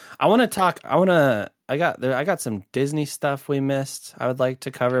to? I got some Disney stuff we missed. I would like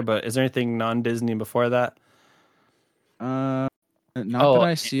to cover, but is there anything non-Disney before that? That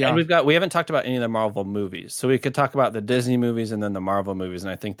I see. And we haven't talked about any of the Marvel movies, so we could talk about the Disney movies and then the Marvel movies,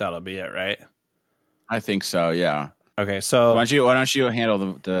 and I think that'll be it, right? I think so. Yeah. Okay, so why don't you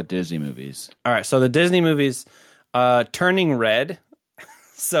handle the Disney movies? All right, so the Disney movies, Turning Red.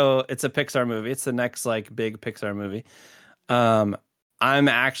 So it's a Pixar movie. It's the next like big Pixar movie. I'm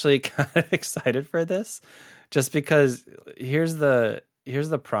actually kind of excited for this, just because here's the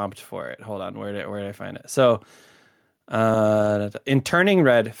prompt for it. Hold on, where did I find it? So, in Turning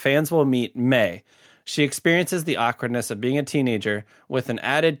Red, fans will meet May. She experiences the awkwardness of being a teenager with an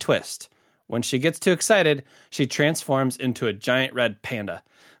added twist. When she gets too excited, she transforms into a giant red panda.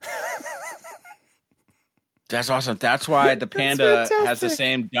 That's awesome. That's why the panda has the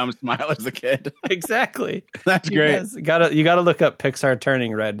same dumb smile as the kid. Exactly. That's great. You gotta look up Pixar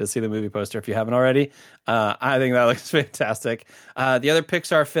Turning Red to see the movie poster if you haven't already. I think that looks fantastic. The other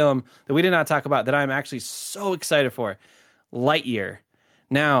Pixar film that we did not talk about that I'm actually so excited for, Lightyear.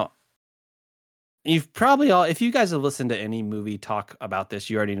 Now, you've probably if you guys have listened to any movie talk about this,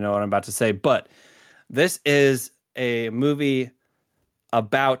 you already know what I'm about to say, but this is a movie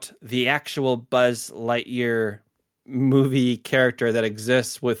about the actual Buzz Lightyear movie character that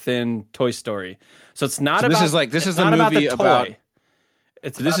exists within Toy Story. So it's not about this is a movie about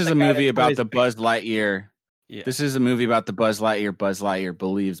This is a movie about the Buzz Lightyear. Yeah. This is a movie about the Buzz Lightyear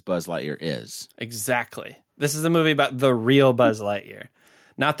believes Buzz Lightyear is. Exactly. This is a movie about the real Buzz Lightyear,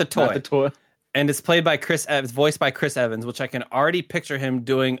 not the toy. Not the toy. And it's played by Chris Evans, voiced by Chris Evans, which I can already picture him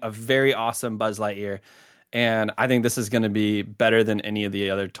doing a very awesome Buzz Lightyear. And I think this is going to be better than any of the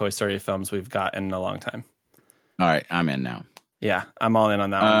other Toy Story films we've got in a long time. All right, I'm in now. Yeah, I'm all in on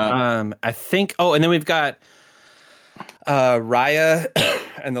that one. I think. Oh, and then we've got Raya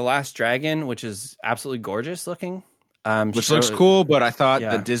and the Last Dragon, which is absolutely gorgeous looking. Which looks cool, but I thought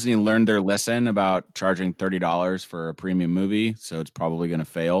that Disney learned their lesson about charging $30 for a premium movie, so it's probably going to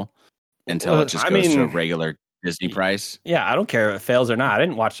fail until it just goes to a regular Disney price. Yeah, I don't care if it fails or not. I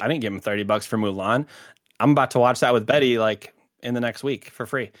didn't give him $30 for Mulan. I'm about to watch that with Betty like in the next week for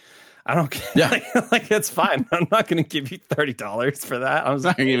free. I don't care. Yeah. like it's fine. I'm not going to give you $30 for that. I'm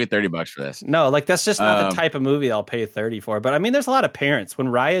not going to give you $30 for this. No, like that's just not the type of movie I'll pay $30 for. But I mean, there's a lot of parents when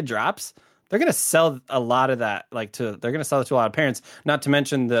Raya drops, they're going to sell a lot of that. They're going to sell it to a lot of parents. Not to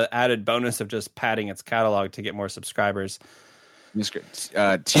mention the added bonus of just padding its catalog to get more subscribers. Lucas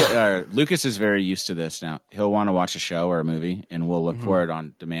is very used to this now. He'll want to watch a show or a movie, and we'll look for it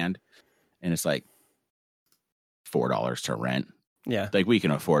on demand, and it's like $4 to rent. Yeah, like we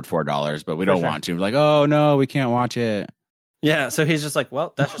can afford $4, but we don't want to. We're like, oh no, we can't watch it. Yeah, so he's just like,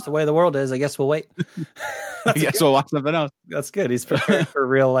 well, that's just the way the world is. I guess we'll wait. I guess we'll watch something else. That's good. He's prepared for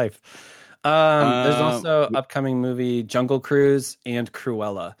real life. There's also upcoming movie Jungle Cruise and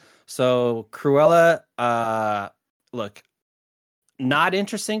Cruella. So Cruella, look, not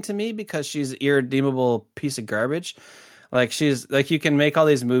interesting to me because she's an irredeemable piece of garbage. Like she's like you can make all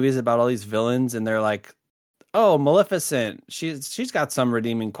these movies about all these villains and they're like, oh, Maleficent, she's got some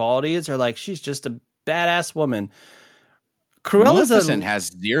redeeming qualities, or like she's just a badass woman. Maleficent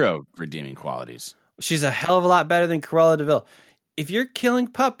has zero redeeming qualities. She's a hell of a lot better than Cruella de Vil. If you're killing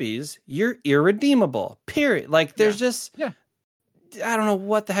puppies, you're irredeemable. Period. Like there's just I don't know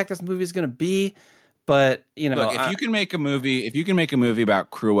what the heck this movie is going to be, but you know, look, if you can make a movie about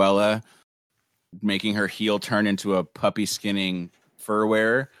Cruella making her heel turn into a puppy skinning fur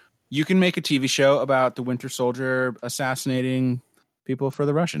wearer, you can make a TV show about the Winter Soldier assassinating people for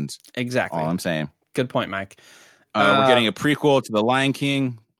the Russians. Exactly. All I'm saying. Good point, Mike. We're getting a prequel to The Lion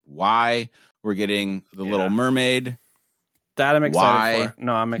King. Why? We're getting The Little Mermaid. That I'm excited for.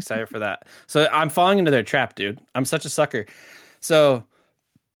 No, I'm excited for that. So I'm falling into their trap, dude. I'm such a sucker. So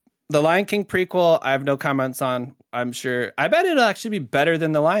the Lion King prequel, I have no comments on. I'm sure. I bet it'll actually be better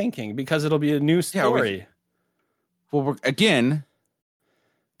than the Lion King because it'll be a new story. Again,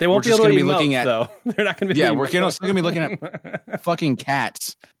 they won't be able to be looking at though. They're not going to be. Yeah, we're still going to be looking at fucking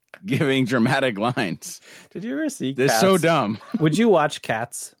cats giving dramatic lines. Did you ever see? They're so dumb. Would you watch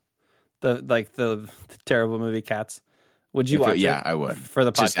Cats? The terrible movie Cats. Would you watch it? Yeah, I would. For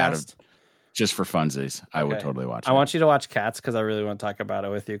the podcast? Just for funsies. I would totally watch it. I want you to watch Cats because I really want to talk about it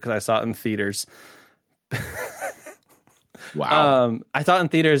with you because I saw it in theaters. Wow. I thought in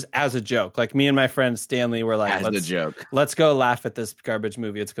theaters as a joke. Like me and my friend Stanley were like, let's go laugh at this garbage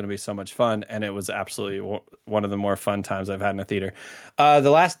movie. It's going to be so much fun. And it was absolutely one of the more fun times I've had in a theater. The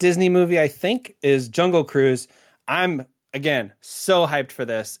last Disney movie, I think, is Jungle Cruise. I'm, again, so hyped for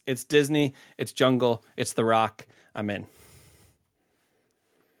this. It's Disney. It's Jungle. It's The Rock. I'm in.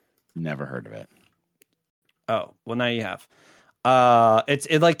 Never heard of it. Oh, well, now you have.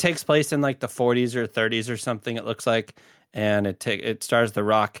 It like takes place in like the 40s or 30s or something, it looks like. And it stars The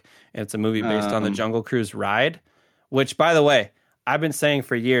Rock. And it's a movie based on the Jungle Cruise ride, which, by the way, I've been saying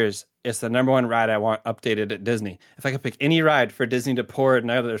for years, it's the number one ride I want updated at Disney. If I could pick any ride for Disney to pour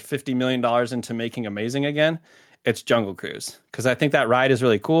another $50 million into making amazing again, it's Jungle Cruise. Because I think that ride is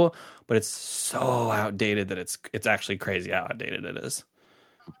really cool, but it's so outdated that it's actually crazy how outdated it is.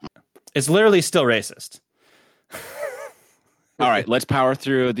 It's literally still racist. All right, let's power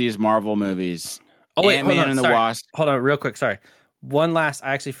through these Marvel movies. Oh, wait, Ant-Man and the Wasp. Hold on, real quick. Sorry. One last,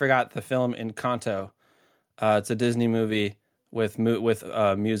 I actually forgot the film Encanto. It's a Disney movie with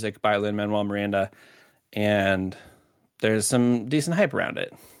music by Lin-Manuel Miranda, and there's some decent hype around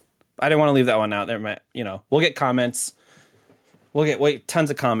it. I didn't want to leave that one out. There might, we'll get comments. We'll get tons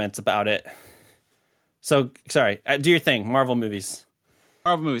of comments about it. So, sorry. Do your thing. Marvel movies.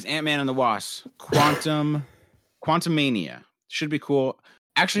 Ant-Man and the Wasp. Quantumania. Should be cool.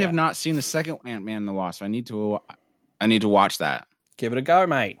 Actually, have not seen the second Ant-Man and the Wasp. I need to watch that. Give it a go,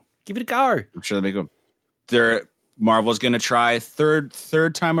 mate. Give it a go. I'm sure they'll be good. Marvel's going to try third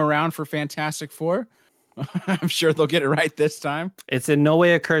time around for Fantastic Four. I'm sure they'll get it right this time. It's in no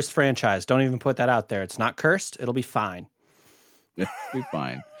way a cursed franchise. Don't even put that out there. It's not cursed. It'll be fine. It'll be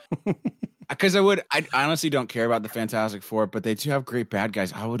fine. Because I honestly don't care about the Fantastic Four, but they do have great bad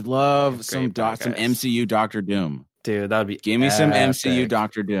guys. I would love some MCU Doctor Doom. Dude, that would be give me some MCU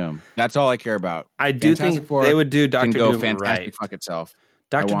Doctor Doom. That's all I care about. I do think they would do Doctor Doom fantastic fuck itself.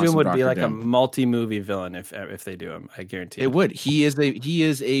 Doctor Doom would be like a multi-movie villain if they do him. I guarantee it would. He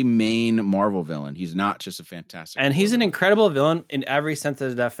is a main Marvel villain. He's not just a fantastic. And he's an incredible villain in every sense of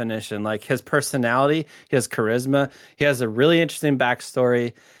the definition. Like his personality, his charisma. He has a really interesting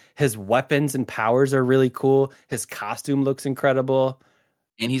backstory. His weapons and powers are really cool. His costume looks incredible,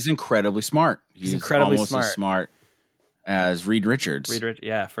 and he's incredibly smart. He's incredibly almost as smart as Reed Richards.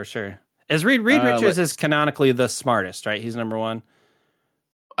 Yeah, for sure. Reed Richards is canonically the smartest, right? He's number one.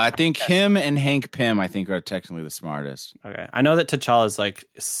 I think him and Hank Pym, are technically the smartest. Okay, I know that T'Challa is like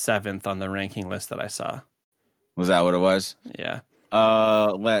 7th on the ranking list that I saw. Was that what it was? Yeah.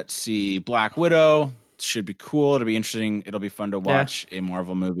 Let's see. Black Widow should be cool. It'll be interesting. It'll be fun to watch a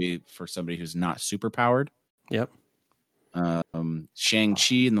Marvel movie for somebody who's not super powered. Yep.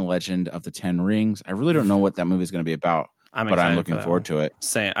 Shang-Chi and the Legend of the Ten Rings. I really don't know what that movie is going to be about, but I'm looking forward to it.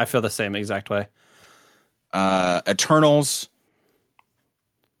 Same. I feel the same exact way. Eternals.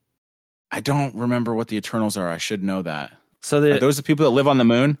 I don't remember what the Eternals are. I should know that. So are those the people that live on the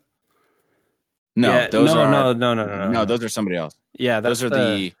moon? No, No. No, those are somebody else. Yeah, those are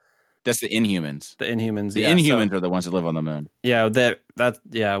the That's the Inhumans. The Inhumans. The Inhumans are the ones that live on the moon. Yeah,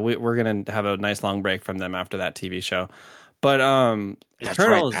 we're gonna have a nice long break from them after that TV show. But That's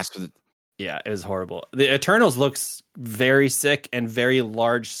Eternals, right. yeah, it was horrible. The Eternals looks very sick and very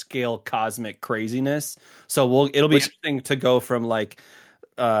large scale cosmic craziness. So it'll be interesting to go from like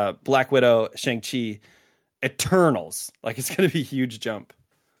Black Widow, Shang-Chi, Eternals. Like it's gonna be a huge jump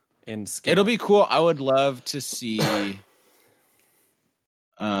in scale. It'll be cool. I would love to see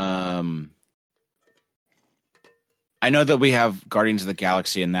I know that we have Guardians of the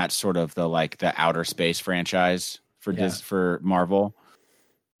Galaxy, and that's sort of the outer space franchise for Marvel.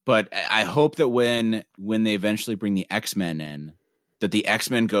 But I hope that when they eventually bring the X-Men in, that the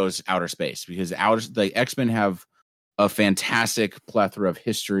X-Men goes outer space, because the X-Men have a fantastic plethora of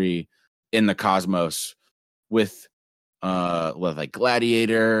history in the cosmos with like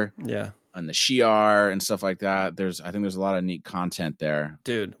Gladiator, and the Shi'ar and stuff like that. I think there's a lot of neat content there.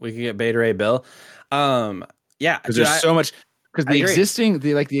 Dude, we could get Beta Ray Bill. Yeah, because there's so much. Because the existing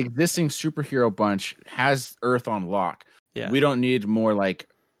superhero bunch has Earth on lock. Yeah, we don't need more like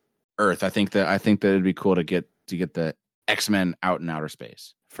Earth. I think that it'd be cool to get the X-Men out in outer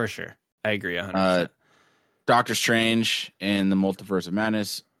space for sure. I agree 100%. Doctor Strange and the Multiverse of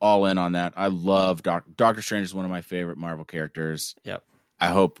Madness, all in on that. I love Doctor Strange is one of my favorite Marvel characters. Yep. I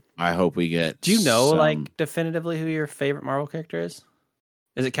hope we get. Do you know like definitively who your favorite Marvel character is?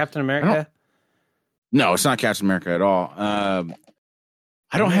 Is it Captain America? No, it's not Captain America at all. I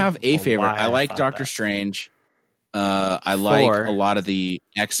don't have a favorite. I like Doctor Strange. I like a lot of the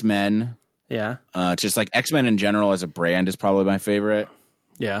X-Men. Yeah. Just like X-Men in general as a brand is probably my favorite.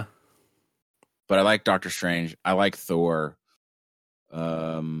 Yeah. But I like Doctor Strange. I like Thor.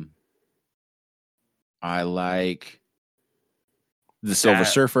 I like the Silver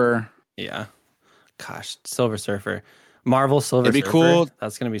Surfer. Yeah. Gosh, Silver Surfer. Marvel Silver Surfer. It'd be cool.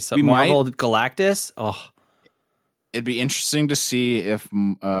 That's going to be so Marvel Galactus. Oh. It'd be interesting to see if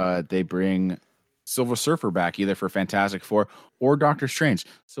they bring Silver Surfer back, either for Fantastic Four or Doctor Strange.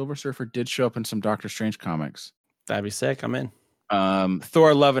 Silver Surfer did show up in some Doctor Strange comics. That'd be sick. I'm in.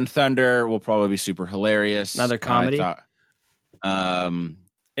 Thor: Love and Thunder will probably be super hilarious. Another comedy.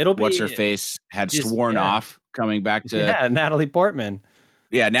 It'll be. What's her face had sworn off coming back to Natalie Portman.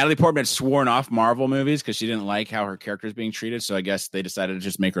 Yeah, Natalie Portman had sworn off Marvel movies because she didn't like how her character is being treated. So I guess they decided to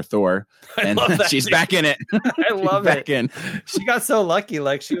just make her Thor, and she's back in it. I love it. She got so lucky.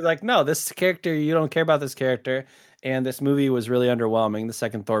 Like she was like, "No, this character, you don't care about this character." And this movie was really underwhelming. The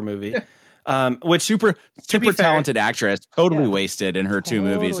second Thor movie, which super talented actress, totally wasted in her two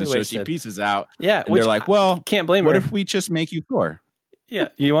movies, and so she pieces out. Yeah, and they're like, "Well, can't blame her. What if we just make you Thor?" Yeah,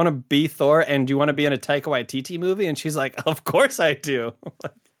 you want to be Thor, and do you want to be in a Taika Waititi movie? And she's like, "Of course I do."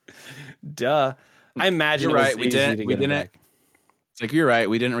 Duh. I imagine you're right. We didn't. It's like, you're right.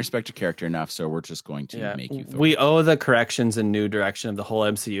 We didn't respect your character enough, so we're just going to make you Thor. We owe the corrections and new direction of the whole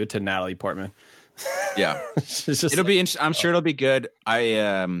MCU to Natalie Portman. Yeah, it'll be. I'm sure it'll be good.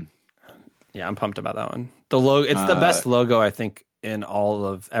 I'm pumped about that one. The logo. It's the best logo I think in all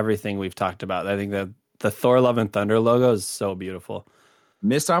of everything we've talked about. I think that the Thor: Love and Thunder logo is so beautiful.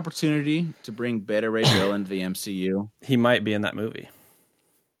 Missed opportunity to bring Beta Ray Bill into the MCU. He might be in that movie.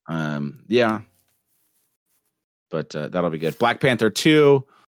 Yeah. But that'll be good. Black Panther 2,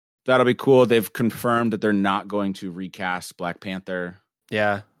 that'll be cool. They've confirmed that they're not going to recast Black Panther.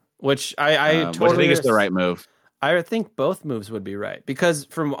 Yeah, which I totally think is the right move. I think both moves would be right, because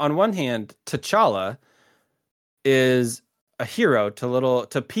on one hand, T'Challa is a hero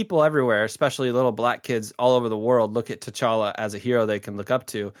to people everywhere, especially little black kids all over the world look at T'Challa as a hero they can look up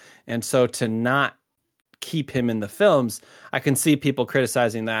to. And so to not keep him in the films, I can see people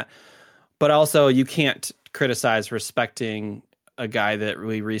criticizing that. But also you can't criticize respecting a guy that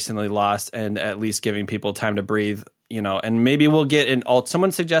we recently lost and at least giving people time to breathe, and maybe we'll get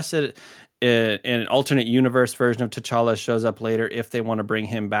someone suggested an alternate universe version of T'Challa shows up later if they want to bring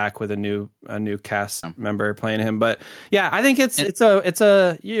him back with a new cast member playing him. But yeah, I think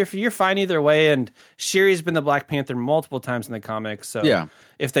if you're fine either way. And Shuri's been the Black Panther multiple times in the comics, so yeah,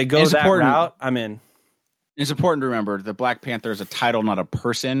 if they go that route, I'm in. It's important to remember the Black Panther is a title, not a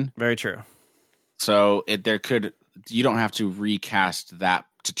person. Very true. So you don't have to recast that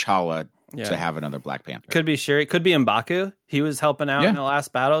T'Challa to have another Black Panther. Could be Shuri. Could be M'Baku. He was helping out in the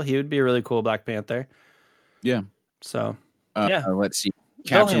last battle. He would be a really cool Black Panther. Yeah. So, let's see.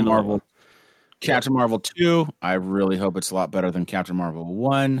 Captain Marvel 2. I really hope it's a lot better than Captain Marvel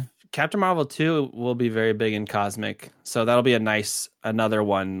 1. Captain Marvel 2 will be very big in cosmic. So that'll be another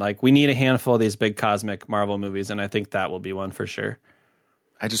one. Like, we need a handful of these big cosmic Marvel movies, and I think that will be one for sure.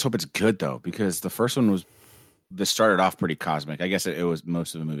 I just hope it's good, though, because the first one was this started off pretty cosmic. I guess it was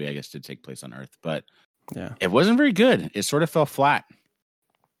most of the movie, I guess, did take place on Earth, but Yeah, it wasn't very good. It sort of fell flat.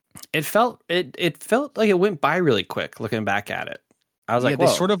 it felt like it went by really quick. Looking back at it, I was like, they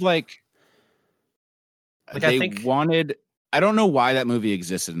whoa. sort of like Like, they I think wanted. I don't know why that movie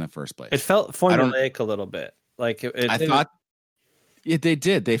existed in the first place. it felt formulaic a little bit. Like I thought they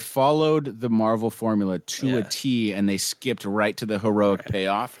did. They followed the Marvel formula to a Yeah. T, and they skipped right to the heroic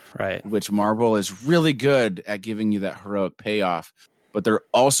payoff. Right. Which Marvel is really good at giving you that heroic payoff, but they're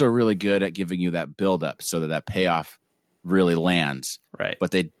also really good at giving you that buildup so that payoff really lands. Right.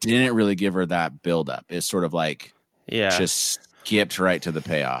 But they didn't really give her that buildup. It's sort of like just skipped right to the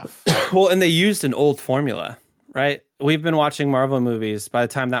payoff. Well, and they used an old formula, right? We've been watching Marvel movies. By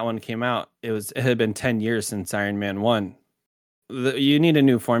the time that one came out, it had been 10 years since Iron Man 1. You need a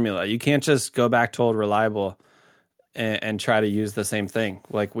new formula. You can't just go back to old reliable and try to use the same thing.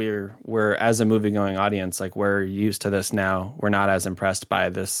 Like we're as a movie going audience, like we're used to this now. We're not as impressed by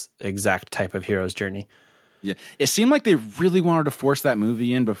this exact type of hero's journey. Yeah, it seemed like they really wanted to force that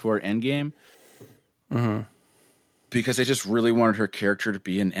movie in before Endgame, because they just really wanted her character to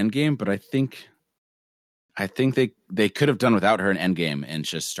be in Endgame. But I think they could have done without her in Endgame and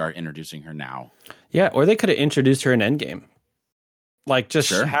just start introducing her now. Yeah, or they could have introduced her in Endgame. Like just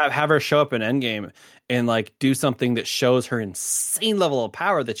Sure. have her show up in Endgame and like do something that shows her insane level of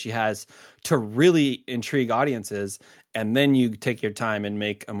power that she has to really intrigue audiences, and then you take your time and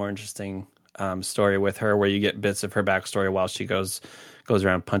make a more interesting story with her, where you get bits of her backstory while she goes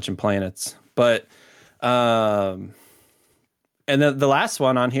around punching planets. But and then the last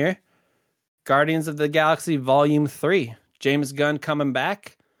one on here, Guardians of the Galaxy Volume 3, James Gunn coming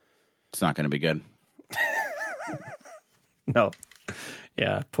back. It's not going to be good. No.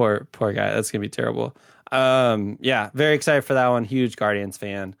 Yeah, poor guy. That's gonna be terrible. Yeah, very excited for that one. Huge Guardians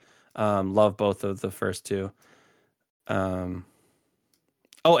fan. Love both of the first two. Oh,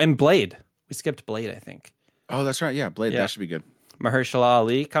 and Blade. We skipped Blade, I think. Oh, that's right. Yeah, Blade. Yeah. That should be good. Mahershala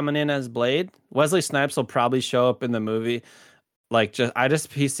Ali coming in as Blade. Wesley Snipes will probably show up in the movie. Like,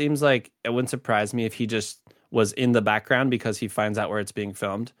 he seems like it wouldn't surprise me if he just was in the background because he finds out where it's being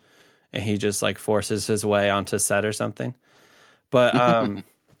filmed, and he just like forces his way onto set or something. But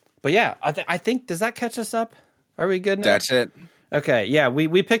but yeah, I think, does that catch us up? Are we good now? That's it. Okay, yeah,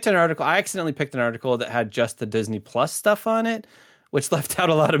 we picked an article. I accidentally picked an article that had just the Disney Plus stuff on it, which left out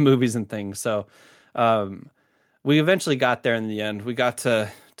a lot of movies and things. So we eventually got there in the end. We got to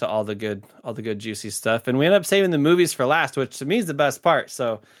all the good juicy stuff, and we ended up saving the movies for last, which to me is the best part.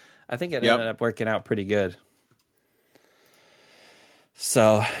 So I think it ended up working out pretty good.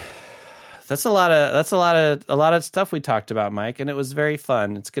 So that's a lot of stuff we talked about, Mike, and it was very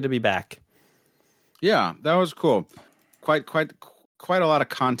fun. It's good to be back. Yeah, that was cool. Quite a lot of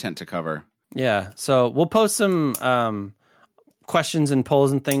content to cover. Yeah, so we'll post some questions and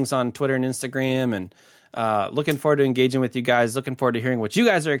polls and things on Twitter and Instagram, and looking forward to engaging with you guys. Looking forward to hearing what you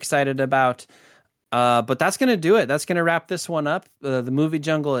guys are excited about. But that's going to do it. That's going to wrap this one up. The Movie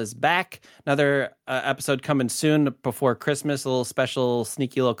Jungle is back. Another episode coming soon before Christmas, a little special,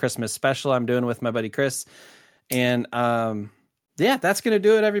 sneaky little Christmas special I'm doing with my buddy Chris. And yeah, that's going to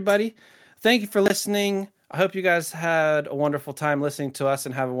do it, everybody. Thank you for listening. I hope you guys had a wonderful time listening to us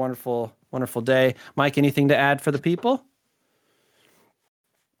and have a wonderful, wonderful day. Mike, anything to add for the people?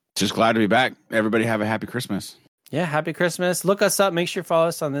 Just glad to be back. Everybody have a happy Christmas. Yeah, happy Christmas. Look us up. Make sure you follow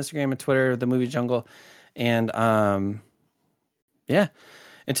us on Instagram and Twitter, The Movie Jungle. And yeah,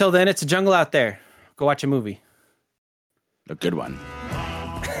 until then, it's a jungle out there. Go watch a movie. A good one.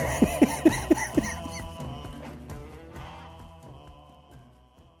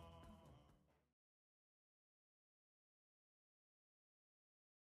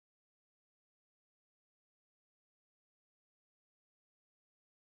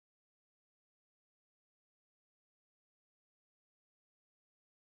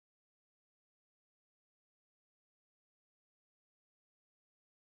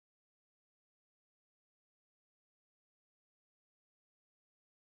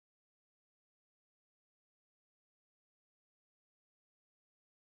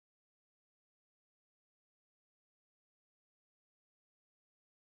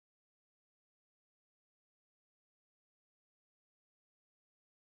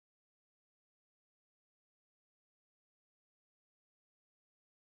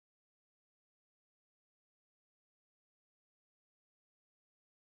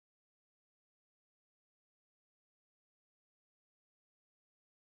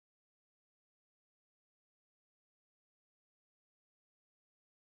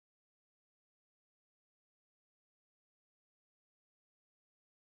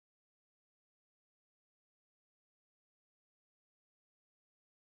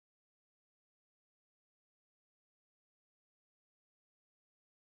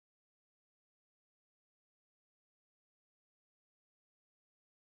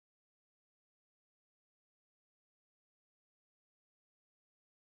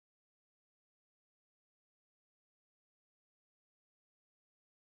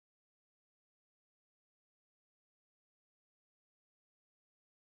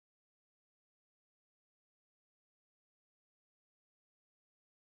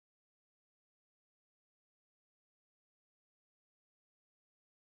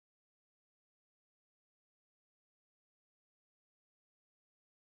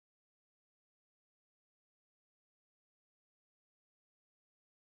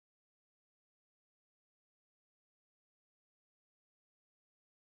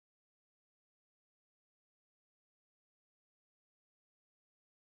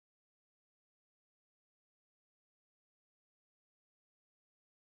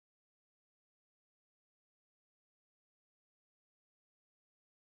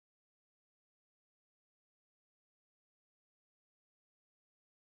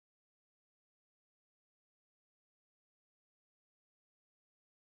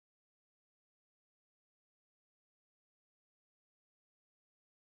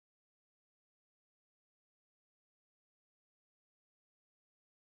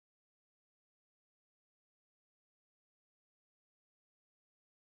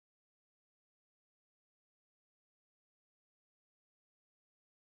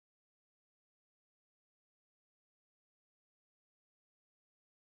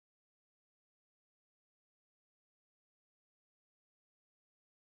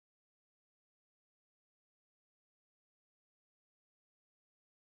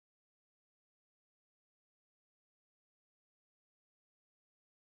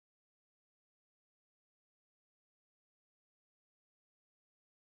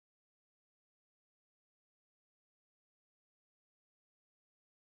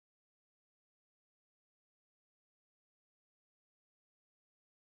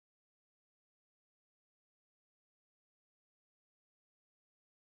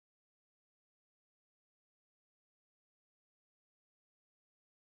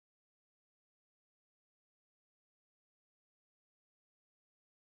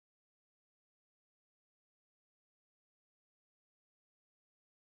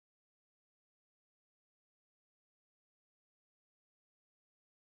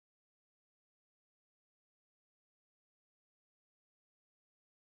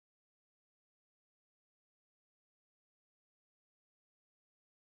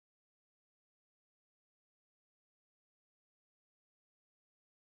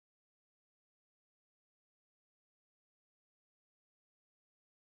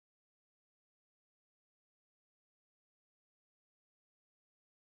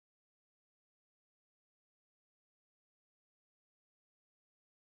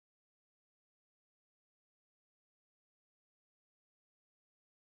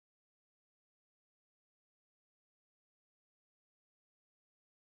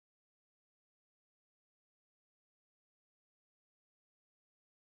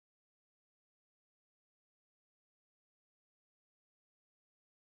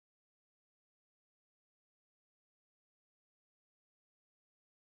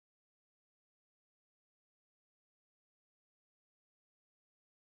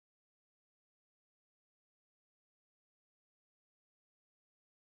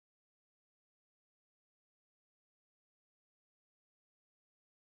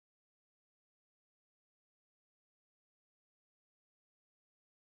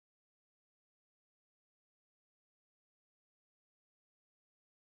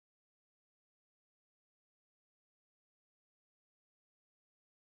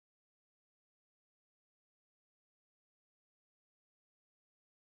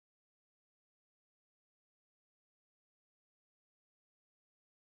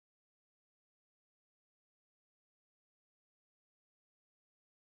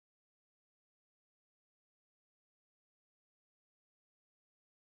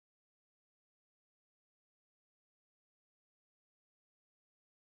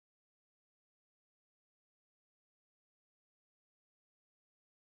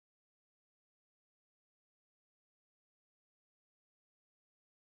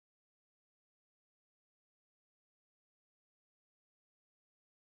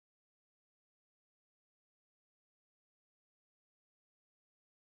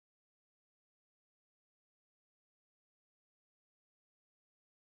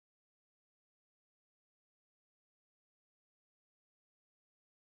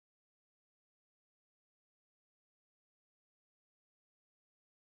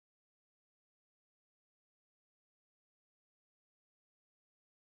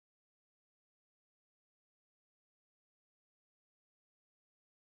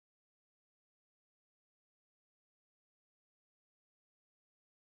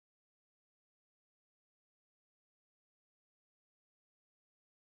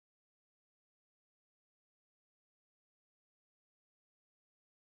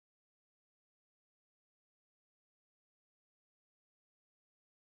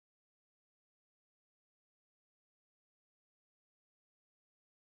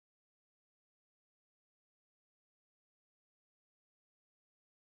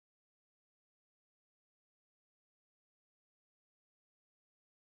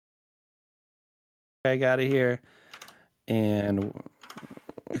 Craig out of here. And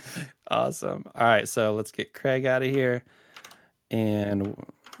awesome. All right, so let's get Craig out of here. And